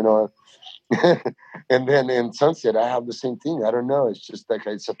bad going on. And then in Sunset, I have the same thing. I don't know. It's just like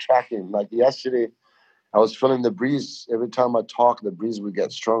it's attracting. Like yesterday, I was feeling the breeze. Every time I talk, the breeze would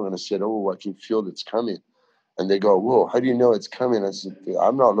get strong. And I said, oh, I can feel it's coming. And they go, whoa, how do you know it's coming? I said,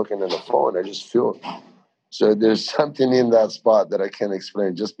 I'm not looking at the phone. I just feel it. So there's something in that spot that I can't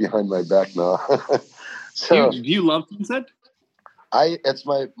explain, just behind my back now. So do you love Sunset? It's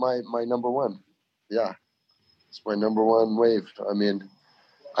my number one. Yeah, it's my number one wave. I mean,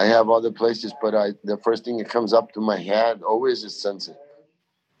 I have other places, but the first thing that comes up to my head always is Sunset.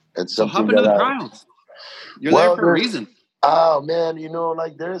 It's so hop into the trials. You're there for a reason. Oh man,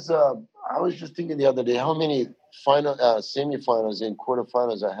 like there's I was just thinking the other day how many semifinals and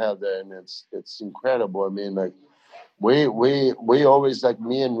quarterfinals I have there, and it's incredible. I mean, like we always, like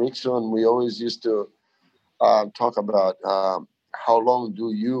me and Rickson, we always used to talk about how long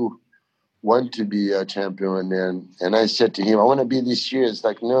do you want to be a champion, and I said to him, I want to be this year. It's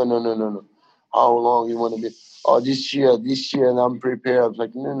like no. How long you want to be? Oh, this year, and I'm prepared. I was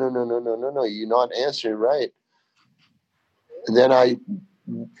like, no. You're not answering right. And then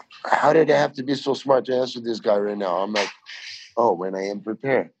how did I have to be so smart to answer this guy right now? I'm like, oh, when I am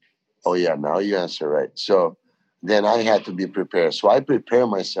prepared. Oh, yeah, now you answer right. So then I had to be prepared. So I prepare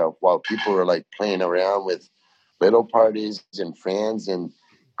myself while people were like playing around with little parties and friends and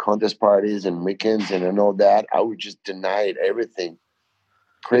contest parties and weekends and all that. I would just deny everything.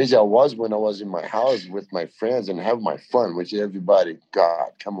 Crazy I was when I was in my house with my friends and have my fun, which everybody,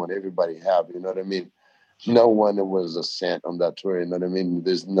 God, come on, everybody have, you know what I mean? No one was a cent on that tour, you know what I mean?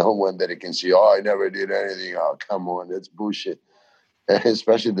 There's no one that can see, oh, I never did anything. Oh, come on, that's bullshit.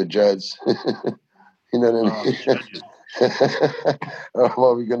 Especially the judge. You know what I mean? What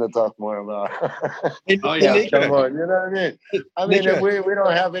are we going to talk more about? Oh, yeah. Come on, you know what I mean? I mean, we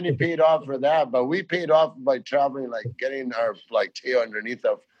don't have any paid off for that, but we paid off by traveling, like getting our like tail underneath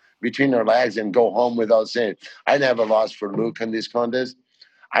between our legs and go home without saying, I never lost for Luke in this contest.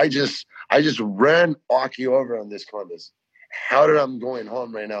 I just ran Aki over on this contest. How did I'm going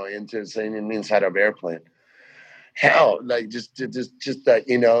home right now into saying inside of airplane? Hell, like just that,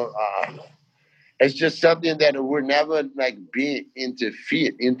 it's just something that would never like be into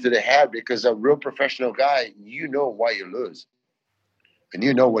the head, because a real professional guy, you know why you lose. And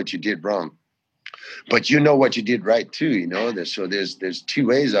you know what you did wrong. But you know what you did right too, So there's two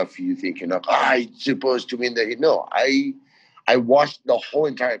ways of you thinking of, I'm supposed to win the no, I watched the whole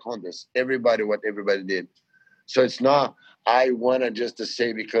entire contest, what everybody did. So it's not, I want to just to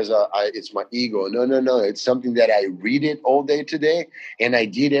say because it's my ego. No. It's something that I read it all day today, and I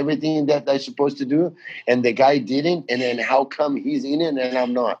did everything that I'm supposed to do, and the guy didn't, and then how come he's in it and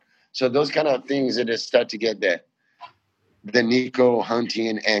I'm not? So those kind of things that start to get the Neko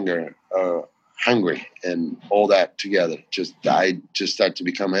hunting anger. hungry and all that together. I just started to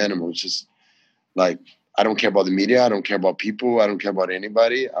become an animal. It's just like, I don't care about the media. I don't care about people. I don't care about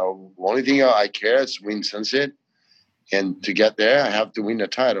anybody. The only thing I care is win Sunset. And to get there, I have to win the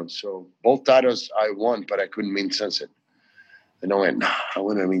title. So both titles I won, but I couldn't win Sunset. And I went, nah, I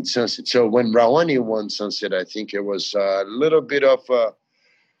want to win Sunset. So when Rawani won Sunset, I think it was a little bit of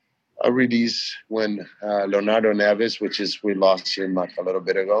a release when Leonardo Neves, we lost him like a little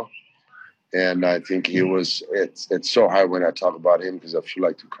bit ago. And I think it's so hard when I talk about him because I feel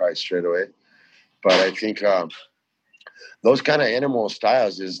like to cry straight away. But I think those kind of animal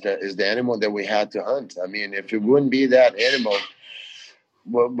styles is the animal that we had to hunt. I mean, if it wouldn't be that animal,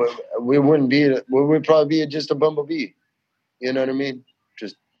 we would probably be just a bumblebee. You know what I mean?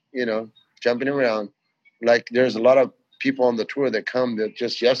 Just, jumping around. Like there's a lot of people on the tour that come that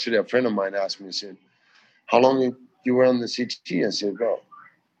just yesterday, a friend of mine asked me, said, how long you were on the CT? I said,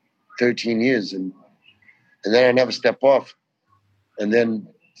 13 years. And then I never step off. And then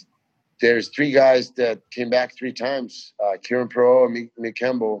there's 3 guys that came back 3 times. Kieran Pro, Mick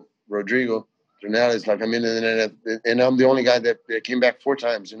Campbell, Rodrigo, Donales, like I'm in the and I'm the only guy that came back 4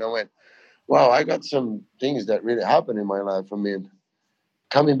 times. And I went, wow, I got some things that really happened in my life. I mean,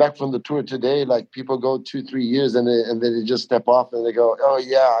 coming back from the tour today, like people go 2-3 years and then they just step off and they go, oh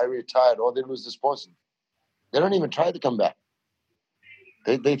yeah, I retired, or they lose the sponsor. They don't even try to come back.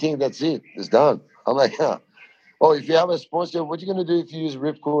 They think that's it. It's done. I'm like, yeah. Oh, if you have a sponsor, what are you going to do if you use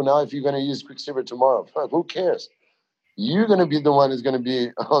Rip Curl now if you're going to use Quicksilver tomorrow? Who cares? You're going to be the one who's going to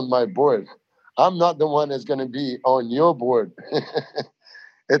be on my board. I'm not the one that's going to be on your board.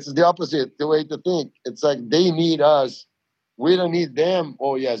 It's the opposite, the way to think. It's like they need us. We don't need them.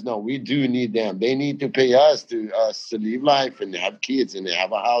 Oh, yes, no, we do need them. They need to pay us to live life and have kids and they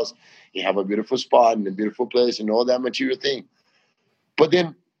have a house. You have a beautiful spot and a beautiful place and all that material thing. But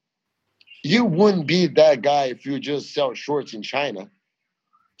then you wouldn't be that guy if you just sell shorts in China.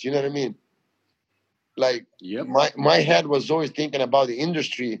 Do you know what I mean? Like, yep. My head was always thinking about the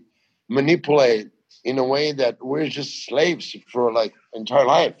industry manipulate in a way that we're just slaves for like entire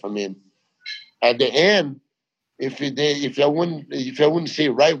life. I mean, at the end, if I wouldn't say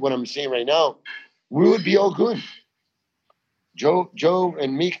right what I'm saying right now, we would be all good. Joe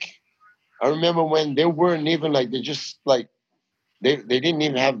and Mick, I remember when they weren't even like they didn't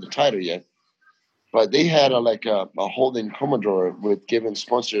even have the title yet. But they had a Holden Commodore with giving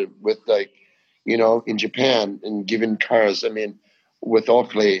sponsor with in Japan and giving cars, with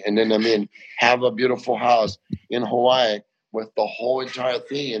Oakley. And then, have a beautiful house in Hawaii with the whole entire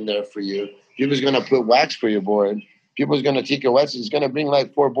thing in there for you. People's going to put wax for your board. People's going to take your wax. He's going to bring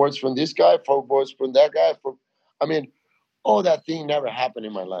like 4 boards from this guy, 4 boards from that guy. All that thing never happened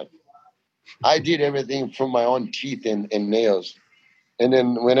in my life. I did everything from my own teeth and nails. And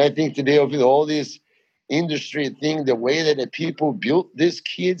then when I think today of all this industry thing, the way that the people built these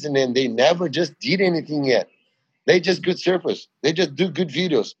kids, and then they never just did anything yet. They just good surfers. They just do good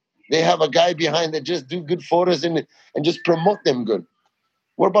videos. They have a guy behind that just do good photos and just promote them good.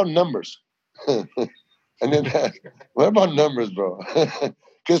 What about numbers? And then what about numbers, bro?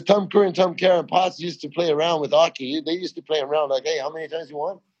 Because Tom Curry and Tom Karen Potts used to play around with Aki. They used to play around like, hey, how many times you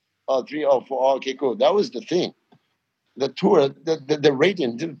won? 3, 4. Oh, okay, cool. That was the thing. The tour, the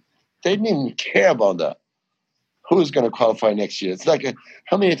rating, they didn't even care about that. Who's going to qualify next year? It's like,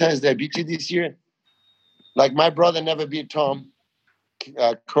 how many times did I beat you this year? Like my brother never beat Tom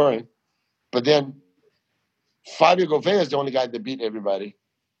Curran, but then Fabio Gouveia is the only guy that beat everybody.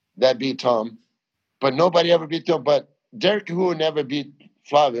 That beat Tom, but nobody ever beat Tom. But Derek Hu never beat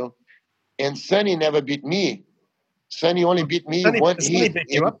Flavio, and Sonny never beat me. Sonny only beat me one. Sonny beat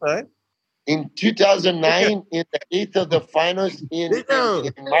you up, though. In 2009, in the 8th of the finals in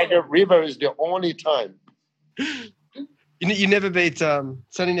Margaret River is the only time. You never beat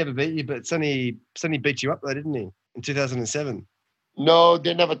Sonny never beat you, but Sonny beat you up though, didn't he? In 2007. No,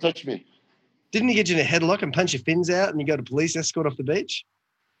 they never touched me. Didn't he get you in a headlock and punch your fins out, and you got a police escort off the beach?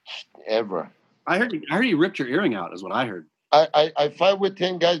 Ever. I heard you ripped your earring out, is what I heard. I fought with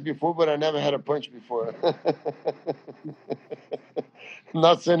 10 guys before, but I never had a punch before.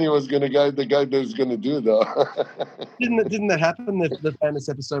 Not saying he was the guy that was gonna do though. Didn't that happen? The famous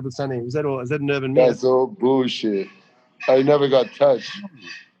episode with Sonny? Is that an urban myth? That's all bullshit. I never got touched.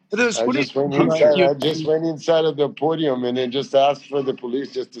 But it was I just went inside of the podium and then just asked for the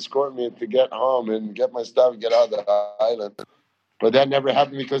police just to escort me to get home and get my stuff, get out of the island. But that never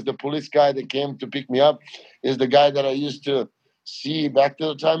happened because the police guy that came to pick me up is the guy that I used to see back to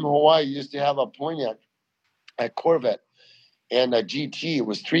the time in Hawaii. Used to have a Pontiac, a Corvette, and a GT. It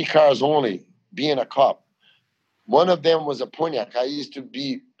was 3 cars only, being a cop. One of them was a Pontiac. I used to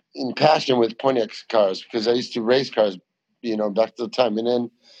be in passion with Pontiac cars because I used to race cars, back to the time. And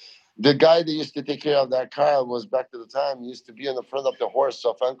then the guy that used to take care of that car was back to the time used to be in the front of the horse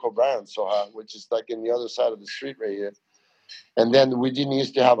of Uncle Brian Soha, which is like in the other side of the street right here. And then we didn't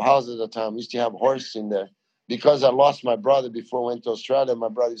used to have houses at the time. We used to have horses in there. Because I lost my brother before I went to Australia, my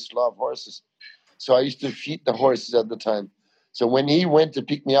brother used to love horses. So I used to feed the horses at the time. So when he went to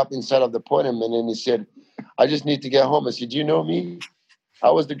pick me up inside of the podium, and then he said, I just need to get home. I said, do you know me?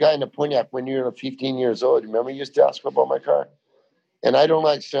 I was the guy in the Pontiac when you were 15 years old. Remember you used to ask about my car? And I don't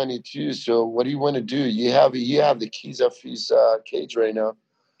like Sonny too. So what do you want to do? You have the keys of his cage right now.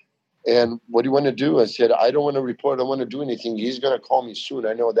 And what do you want to do? I said, I don't want to report. I don't want to do anything. He's going to call me soon.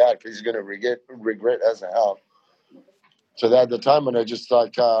 I know that because he's going to regret as hell. So at the time when I just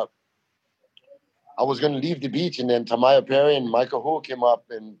thought I was going to leave the beach, and then Tamaya Perry and Michael Ho came up,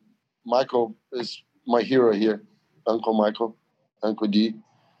 and Michael is my hero here, Uncle Michael, Uncle D.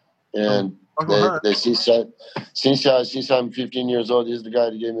 And they since I'm 15 years old, he's the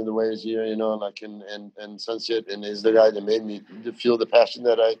guy that gave me the ways here, like in Sunset, and he's the guy that made me feel the passion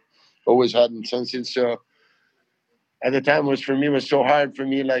that I always had in Sunset. So at the time, it was so hard for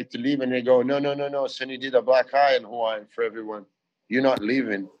me like to leave, and they go, no, Sonny did a black eye in Hawaii for everyone. You're not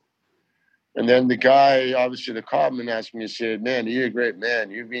leaving. And then the guy, obviously the copman asked me, said, man, you're a great man.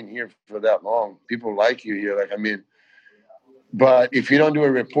 You've been here for that long. People like you here. But if you don't do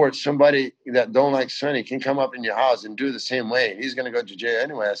a report, somebody that don't like Sonny can come up in your house and do the same way. He's going to go to jail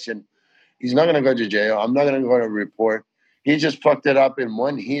anyway. I said, he's not going to go to jail. I'm not going to go to a report. He just fucked it up in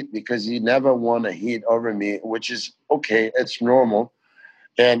one heat because he never won a heat over me, which is okay. It's normal.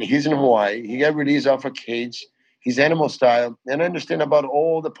 And he's in Hawaii. He got released off a cage. He's animal style. And I understand about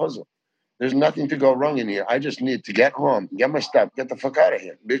all the puzzle. There's nothing to go wrong in here. I just need to get home, get my stuff, get the fuck out of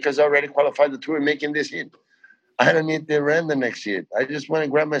here because I already qualified the tour making this hit. I don't need to run the next hit. I just want to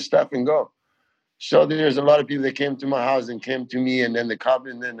grab my stuff and go. So there's a lot of people that came to my house and came to me, and then the cop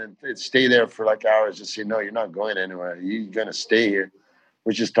and then they'd stay there for like hours and say, no, you're not going anywhere. You're going to stay here,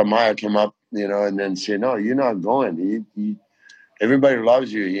 which is Tamaya came up, and then say, no, you're not going. Everybody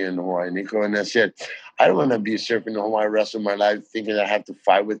loves you here in Hawaii, Nico. And I said, I don't want to be surfing in Hawaii the rest of my life thinking I have to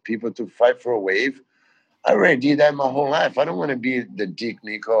fight with people to fight for a wave. I already did that my whole life. I don't want to be the dick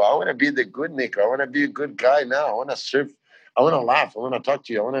Nico. I want to be the good Nico. I want to be a good guy now. I want to surf. I want to laugh. I want to talk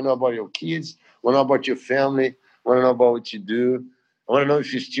to you. I want to know about your kids. I want to know about your family. I want to know about what you do. I want to know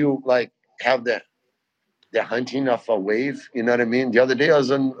if you still have the hunting of a wave. You know what I mean? The other day I was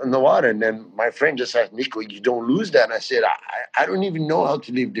in the water, and then my friend just asked, Nico, you don't lose that? And I said, I don't even know how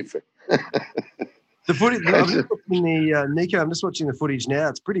to live different. The footage, Nico, I'm just watching the footage now.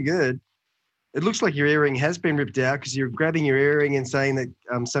 It's pretty good. It looks like your earring has been ripped out because you're grabbing your earring and saying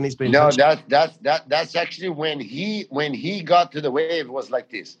that Sonny's been. No, that's actually when he got to the wave. It was like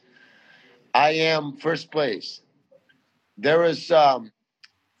this. I am first place. There was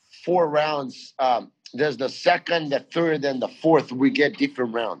 4 rounds. There's the second, the third, and the fourth. We get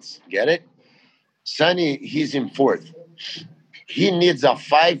different rounds. Get it? Sonny, he's in 4th. He needs a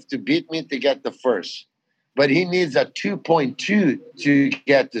 5 to beat me to get the first, but he needs a 2.2 to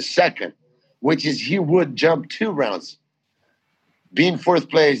get the second, which is he would jump 2 rounds. Being 4th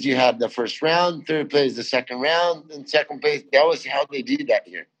place, you had the first round, 3rd place, the second round, and 2nd place. That was how they did that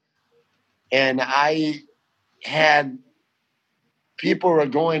here. And I had people were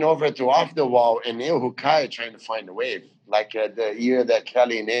going over to Off the Wall in Ehukai trying to find a wave. Like the year that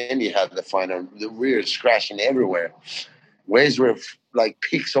Kelly and Andy had to find them, the weird scratching everywhere. Waves were like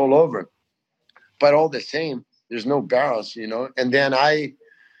peaks all over. But all the same, there's no barrels, And then I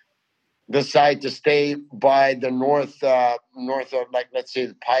decide to stay by the north of, let's say,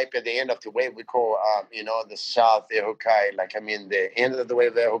 the pipe at the end of the wave. We call, the south Ehukai. The end of the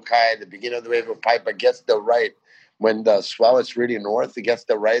wave of Ehukai, the beginning of the wave of pipe, it gets the right. When the swell is really north, it gets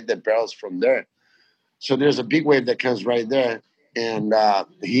the right that barrels from there. So there's a big wave that comes right there. And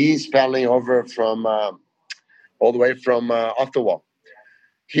he's paddling over from all the way from Off the Wall.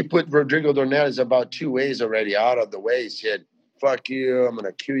 He put Rodrigo Dornelles about 2 ways already out of the way. He said, fuck you, I'm going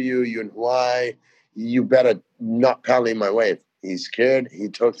to kill you, you're in Hawaii. You better not paddle in my wave. He's scared. He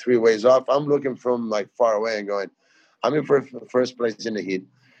took 3 ways off. I'm looking from far away and going, I'm in first place in the heat.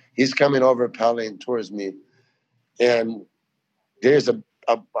 He's coming over paddling towards me. And there's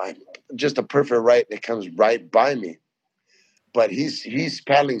just a perfect right that comes right by me. But he's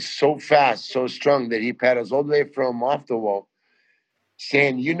paddling so fast, so strong that he paddles all the way from Off the Wall,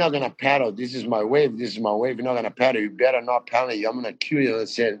 saying, you're not going to paddle. This is my wave. This is my wave. You're not going to paddle. You better not paddle. I'm going to kill you. I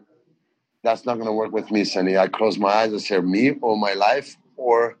said, that's not going to work with me, Sonny. I closed my eyes. I said, me or my life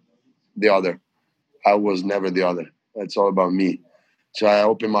or the other. I was never the other. It's all about me. So I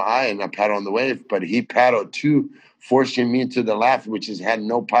opened my eye and I paddled on the wave, but he paddled too, forcing me to the left, which is had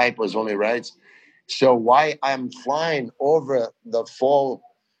no pipe, was only rights. So while I'm flying over the fall,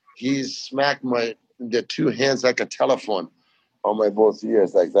 he smacked the two hands like a telephone on my both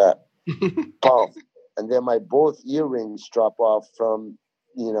ears like that. Pop. And then my both earrings drop off from,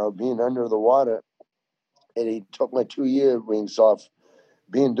 being under the water. And he took my 2 earrings off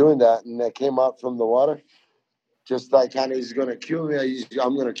doing that. And I came out from the water. Just like kind of, he's going to kill me.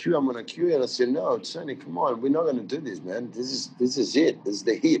 I'm going to kill you. And I said, no, Sonny, come on. We're not going to do this, man. This is it. This is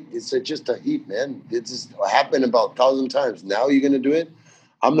the heat. It's just a heat, man. This is happened about 1,000 times. Now you're going to do it?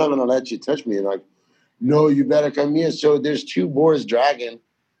 I'm not going to let you touch me. And like, no, you better come here. So there's two boards dragging.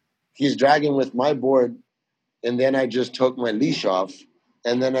 He's dragging with my board. And then I just took my leash off.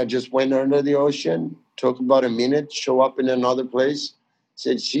 And then I just went under the ocean, took about a minute, show up in another place.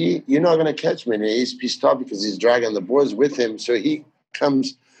 Said, see, you're not going to catch me. And he's pissed off because he's dragging the boards with him. So he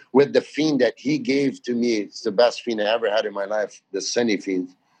comes with the fin that he gave to me. It's the best fin I ever had in my life, the Sunny fin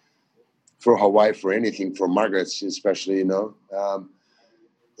for Hawaii, for anything, for Margaret's especially,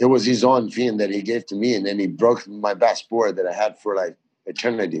 It was his own fin that he gave to me. And then he broke my best board that I had for like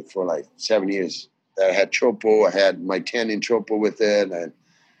eternity, for like 7 years. I had Chopo. I had my 10-inch Chopo with it. And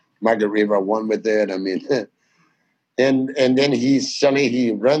Margaret River won with it. I mean... And then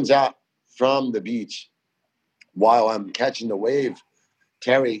he runs out from the beach while I'm catching the wave.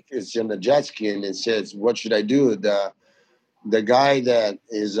 Terry is in the jet ski and it says, what should I do? The guy that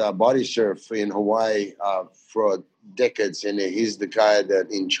is body surf in Hawaii for decades, and he's the guy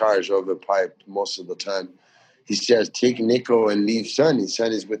that in charge of the pipe most of the time. He says, take Nico and leave Sonny.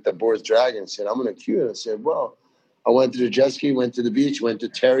 Sonny's with the boards dragging. I said, I'm going to cue it. I said, well, I went to the jet ski, went to the beach, went to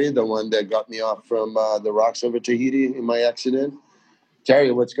Terry, the one that got me off from the rocks over Tahiti in my accident.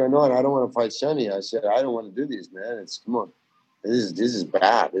 Terry, what's going on? I don't want to fight Sonny. I said, I don't want to do this, man. Come on. This is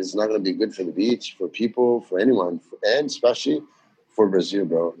bad. This is not going to be good for the beach, for people, for anyone, and especially for Brazil,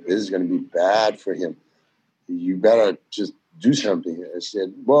 bro. This is going to be bad for him. You better just do something. I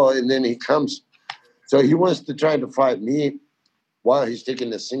said, well, and then he comes. So he wants to try to fight me while he's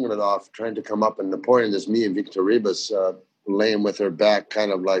taking the singlet off, trying to come up in the point. And there's me and Victor Ribas laying with her back,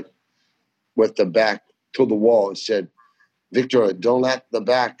 kind of like with the back to the wall. He said, Victor, don't let the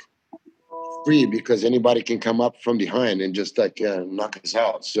back free because anybody can come up from behind and just like knock us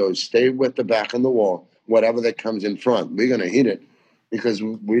out. So stay with the back on the wall, whatever that comes in front. We're going to hit it because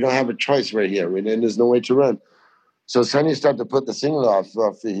we don't have a choice right here. And there's no way to run. So Sonny started to put the singlet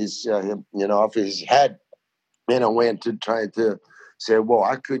off his head. And I went to try to say, well,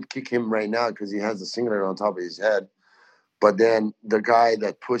 I could kick him right now because he has the singlet on top of his head. But then the guy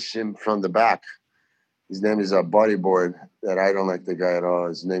that pushed him from the back, his name is a bodyboard, that I don't like the guy at all.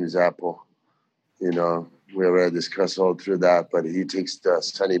 His name is Apple. We already discussed all through that, but he takes the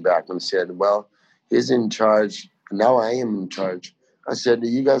Sonny back and said, well, he's in charge. Now I am in charge. I said,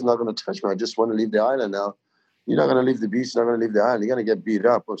 you guys not going to touch me. I just want to leave the island now. You're not going to leave the beach. You're not going to leave the island. You're going to get beat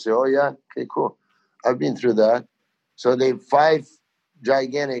up. I'll say, oh, yeah, okay, cool. I've been through that. So they 5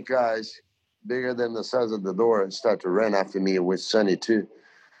 gigantic guys, bigger than the size of the door, start to run after me with Sonny too.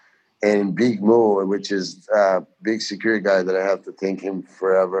 And Big Mo, which is a big security guy that I have to thank him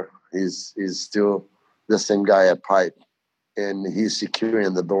forever. He's still the same guy at Pipe. And he's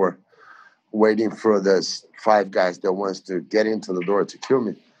securing the door, waiting for the 5 guys that wants to get into the door to kill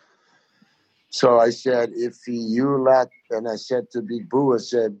me. So I said, and I said to Big Boo, I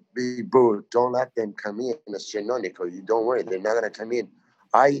said, Big Boo, don't let them come in. And I said, no, Nico, you don't worry. They're not going to come in.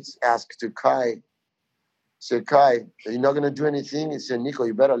 I asked to Kai, said, Kai, are you not going to do anything? He said, Nico,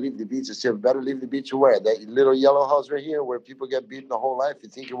 you better leave the beach. I said, better leave the beach where? That little yellow house right here where people get beaten the whole life. You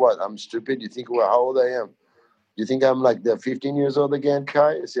think what? I'm stupid? You think how old I am? You think I'm like the 15 years old again,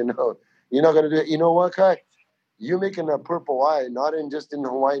 Kai? I said, no, you're not going to do it. You know what, Kai? You're making a purple Hawaii, not just in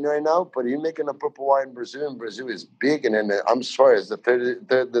Hawaii right now, but you're making a purple Hawaii in Brazil, and Brazil is big. And then I'm sorry, it's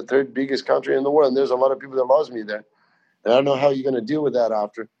the third biggest country in the world. And there's a lot of people that lost me there. And I don't know how you're going to deal with that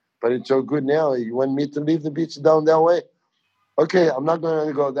after, but it's so good now. You want me to leave the beach down that way? Okay, I'm not going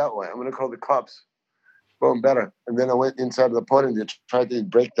to go that way. I'm going to call the cops. Boom, better. And then I went inside of the port and they tried to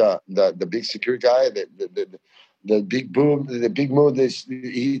break the big security guy, the big boom, the big move.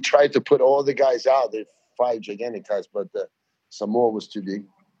 He tried to put all the guys out. They 5 gigantic guys, but Samoa was too big.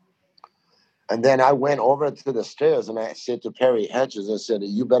 And then I went over to the stairs and I said to Perry Hedges, I said,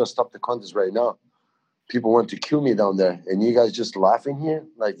 you better stop the contest right now. People want to kill me down there. And you guys just laughing here?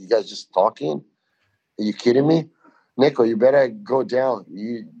 Like you guys just talking? Are you kidding me? Nico, you better go down.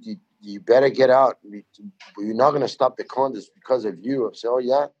 You better get out. You're not going to stop the contest because of you. I said, oh,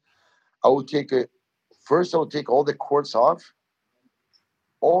 yeah? I will take all the courts off.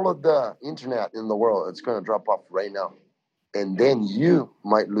 all of the internet in the world, it's going to drop off right now. And then you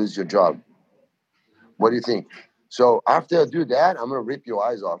might lose your job. What do you think? So after I do that, I'm going to rip your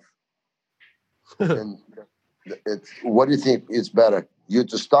eyes off. And what do you think is better? You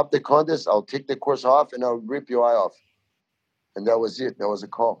to stop the contest, I'll take the course off and I'll rip your eye off. And that was it. That was a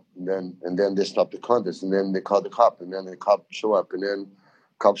call. And then they stopped the contest. And then they called the cop. And then the cop show up. And then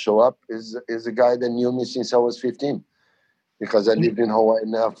cop show up is a guy that knew me since I was 15. Because I lived in Hawaii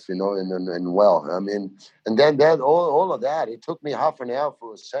enough, you know, and well. I mean, and then all of that, it took me half an hour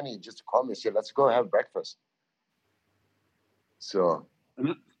for Sonny just to call me and say, let's go have breakfast. So.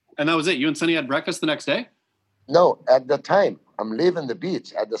 And that was it? You and Sonny had breakfast the next day? No, at the time, I'm leaving the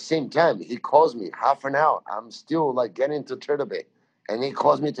beach. At the same time, he calls me half an hour. I'm still like getting to Turtle Bay. And he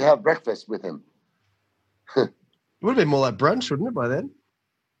calls me to have breakfast with him. It would have been more like brunch, wouldn't it, by then?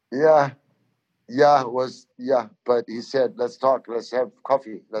 Yeah, it was. But he said, let's talk. Let's have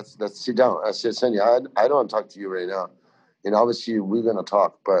coffee. Let's sit down. I said, Sonny, I don't want to talk to you right now. And obviously, we're going to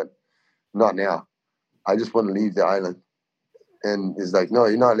talk, but not now. I just want to leave the island. And he's like, no,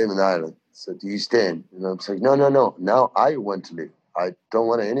 you're not leaving the island. So do you staying? And I'm like, no. Now I want to leave. I don't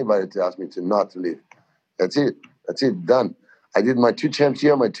want anybody to ask me to not to leave. That's it. Done. I did my 2 champs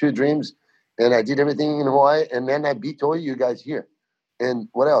here, my 2 dreams, and I did everything in Hawaii. And then I beat all you guys here. And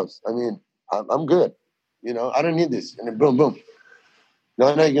what else? I mean, I'm good. You know, I don't need this. And then boom.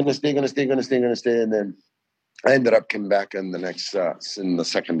 No, you're gonna stay. And then I ended up coming back in the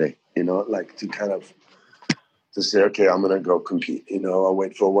second day. You know, like to kind of. To say, okay, I'm going to go compete. You know, I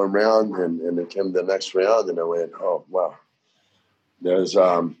wait for 1 round and it came the next round and I went, oh, wow. There's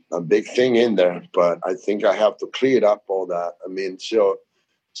a big thing in there, but I think I have to clear it up, all that. I mean, so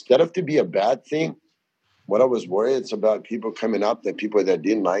instead of to be a bad thing, what I was worried, it's about people coming up, the people that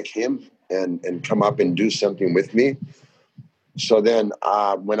didn't like him and come up and do something with me. So then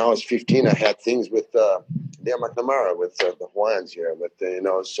when I was 15, I had things with Dale McNamara, with the Hawaiians here.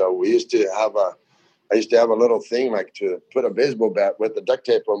 So we used to have I used to have a little thing like to put a baseball bat with the duct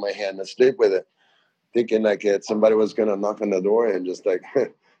tape on my hand and sleep with it, thinking like somebody was going to knock on the door and just like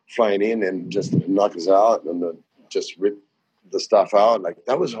flying in and just knock us out and just rip the stuff out. Like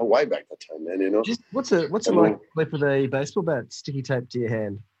that was Hawaii back that time, man, you know? What's it like with a baseball bat sticky tape to your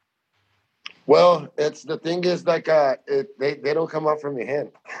hand? Well, the thing is like they don't come out from your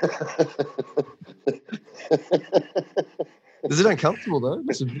hand. Is it uncomfortable though?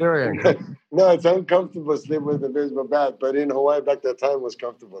 It's very uncomfortable. No, it's uncomfortable sleeping with a baseball bat, but in Hawaii back that time was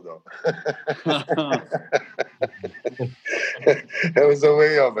comfortable though. That was the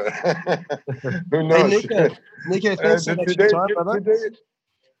way of it. Who knows? Hey, Nico, thanks so much for your time, brother.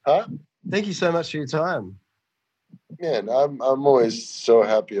 Huh? Thank you so much for your time. Man, I'm always so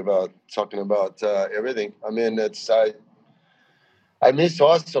happy about talking about everything. I mean, I miss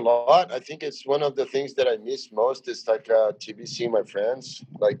us a lot. I think it's one of the things that I miss most is like to be seeing my friends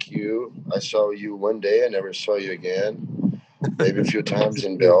like you. I saw you one day. I never saw you again. Maybe a few times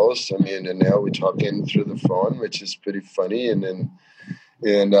in Bells. I mean, and now we're talking through the phone, which is pretty funny. And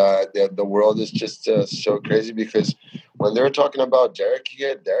the world is just so crazy because when they were talking about Derek,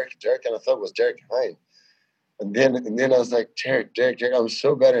 and I thought it was Derek Hine. And then I was like, Derek, I'm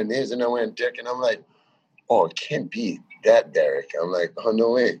so bad at names. And I went, Derek, and I'm like, oh, it can't be that Derek. I'm like, oh,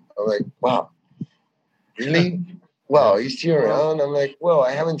 no way. I'm like, wow, really? Wow, he's still around? I'm like, well,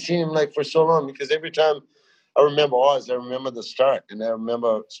 I haven't seen him like for so long because every time I remember Oz, I remember the start and I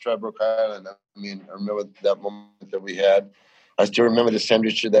remember Stradbroke Island. I mean, I remember that moment that we had. I still remember the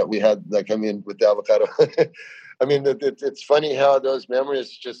sandwich that we had, with the avocado. I mean, it's funny how those memories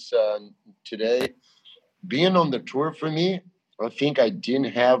just today, being on the tour for me, I think I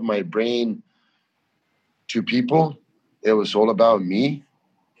didn't have my brain to people. It was all about me.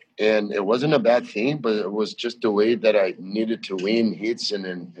 And it wasn't a bad thing, but it was just the way that I needed to win hits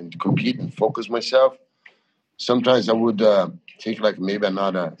and compete and focus myself. Sometimes I would take like maybe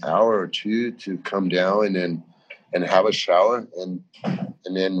another hour or 2 to come down and have a shower and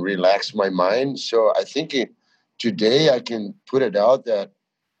then relax my mind. So I think today I can put it out that,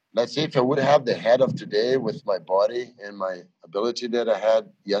 let's say if I would have the head of today with my body and my ability that I had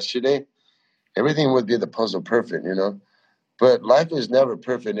yesterday, everything would be the puzzle perfect, you know. But life is never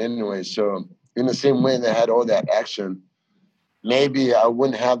perfect anyway. So in the same way that I had all that action, maybe I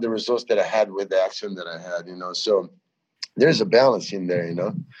wouldn't have the results that I had with the action that I had, you know. So there's a balance in there, you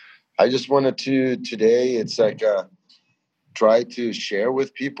know. I just wanted to today, it's like try to share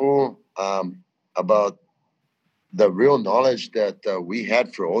with people about the real knowledge that we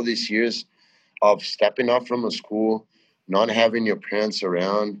had for all these years of stepping off from a school, not having your parents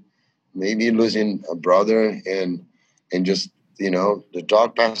around, maybe losing a brother and just the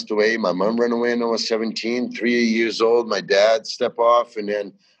dog passed away. My mom ran away when I was 17, 3 years old. My dad stepped off, and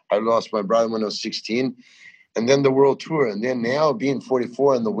then I lost my brother when I was 16. And then the world tour. And then now being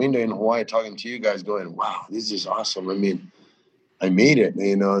 44 in the window in Hawaii, talking to you guys going, wow, this is awesome. I mean, I made it,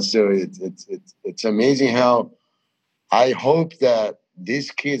 so it's amazing how I hope that these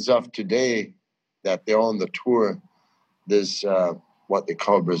kids of today, that they're on the tour, there's what they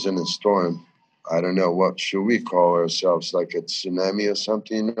call Brazilian storm. I don't know, what should we call ourselves, like a tsunami or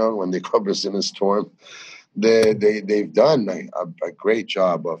something, when they call Brazilian storm. They've done a great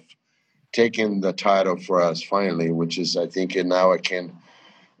job of taking the title for us finally, which is, I think, now I can,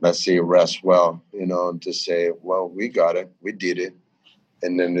 let's say, rest well, and to say, well, we got it, we did it.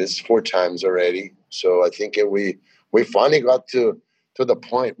 And then it's 4 times already. So I think we finally got to the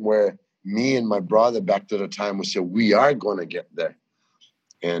point where me and my brother, back to the time, we said, we are going to get there.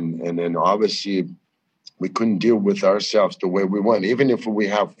 And then obviously we couldn't deal with ourselves the way we want, even if we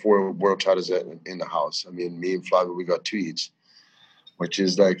have 4 world titles in the house. I mean, me and Flavio, we got 2 each, which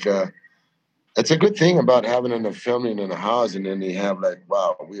is like, it's a good thing about having a family in a house. And then you have like,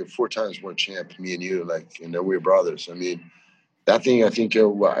 wow, we have 4 times world champ, me and you, like, and then we're brothers. I mean, that thing, I think it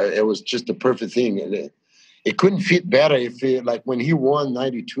was just the perfect thing. And it couldn't fit better if like when he won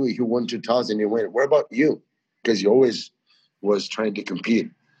 92, he won 2000, he went, what about you? Because he always was trying to compete.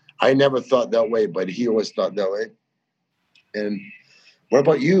 I never thought that way, but he always thought that way. And what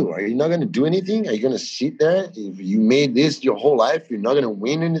about you? Are you not going to do anything? Are you going to sit there? If you made this your whole life, you're not going to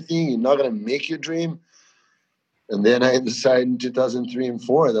win anything. You're not going to make your dream. And then I decided in 2003 and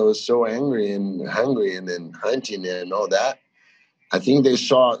 2004 that I was so angry and hungry and then hunting and all that. I think they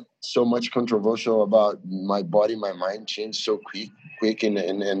saw so much controversial about my body, my mind changed so quick and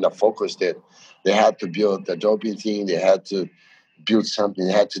the focus that they had to build the doping thing. They had to build something.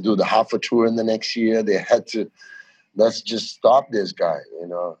 They had to do the half a tour in the next year. They had to, let's just stop this guy.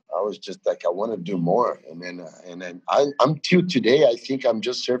 I was just like, I want to do more. And then I'm till today, I think I'm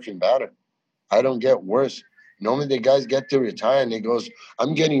just surfing better. I don't get worse. Normally the guys get to retire and they goes,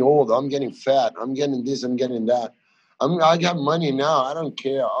 I'm getting old. I'm getting fat. I'm getting this. I'm getting that. I got money now. I don't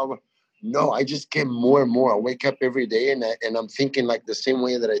care. No, I just get more and more. I wake up every day and I'm thinking like the same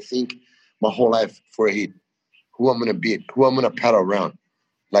way that I think my whole life for a heat. Who I'm going to beat, who I'm going to paddle around.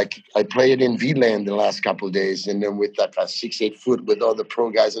 Like I played in V-Land the last couple of days and then with like a 6-8 foot with all the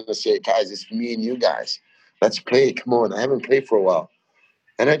pro guys and I say, guys, it's me and you guys. Let's play. Come on. I haven't played for a while.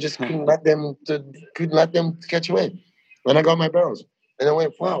 And I just couldn't let them catch away. And I got my barrels. And I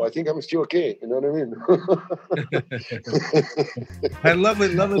went, wow, I think I'm still okay. You know what I mean? Hey,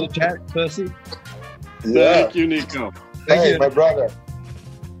 lovely chat, Percy. Yeah. Thank you, Nico. Hey, my brother.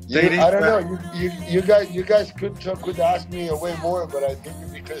 Thank you. I don't know. You guys could ask me way more, but I think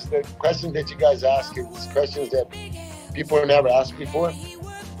because the questions that you guys ask is questions that people never asked before.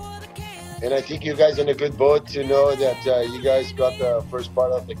 And I think you guys are in a good boat to know that you guys got the first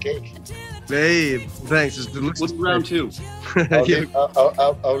part of the cake. Hey, thanks. What's round 2?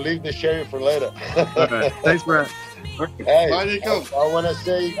 I'll leave the sherry for later. All right. Thanks, Brad. Hey, Bye, Nico. I want to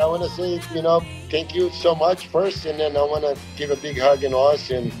say, thank you so much first, and then I want to give a big hug in Oz,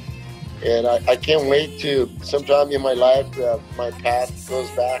 and I can't wait to sometime in my life, my path goes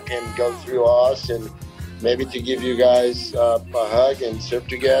back and go through Oz, and maybe to give you guys a hug and surf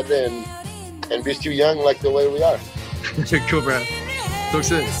together and be still young like the way we are. Cool, Brad. Talk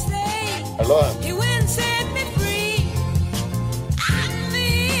soon. Aloha.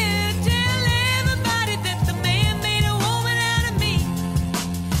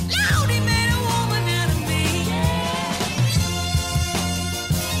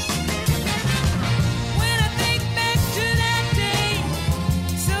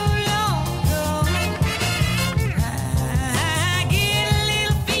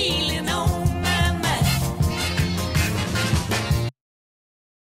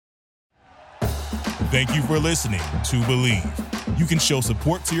 Thank you for listening to Believe. You can show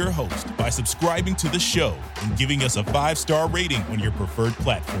support to your host by subscribing to the show and giving us a 5-star rating on your preferred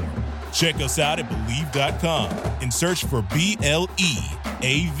platform. Check us out at Believe.com and search for BLEAV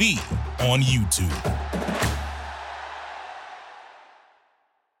on YouTube.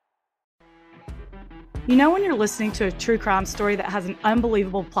 You know when you're listening to a true crime story that has an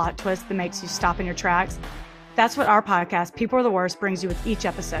unbelievable plot twist that makes you stop in your tracks? That's what our podcast, People Are the Worst, brings you with each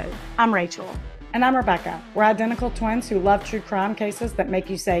episode. I'm Rachel. And I'm Rebecca. We're identical twins who love true crime cases that make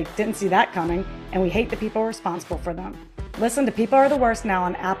you say, didn't see that coming, and we hate the people responsible for them. Listen to People Are the Worst now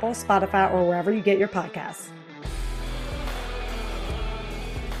on Apple, Spotify, or wherever you get your podcasts.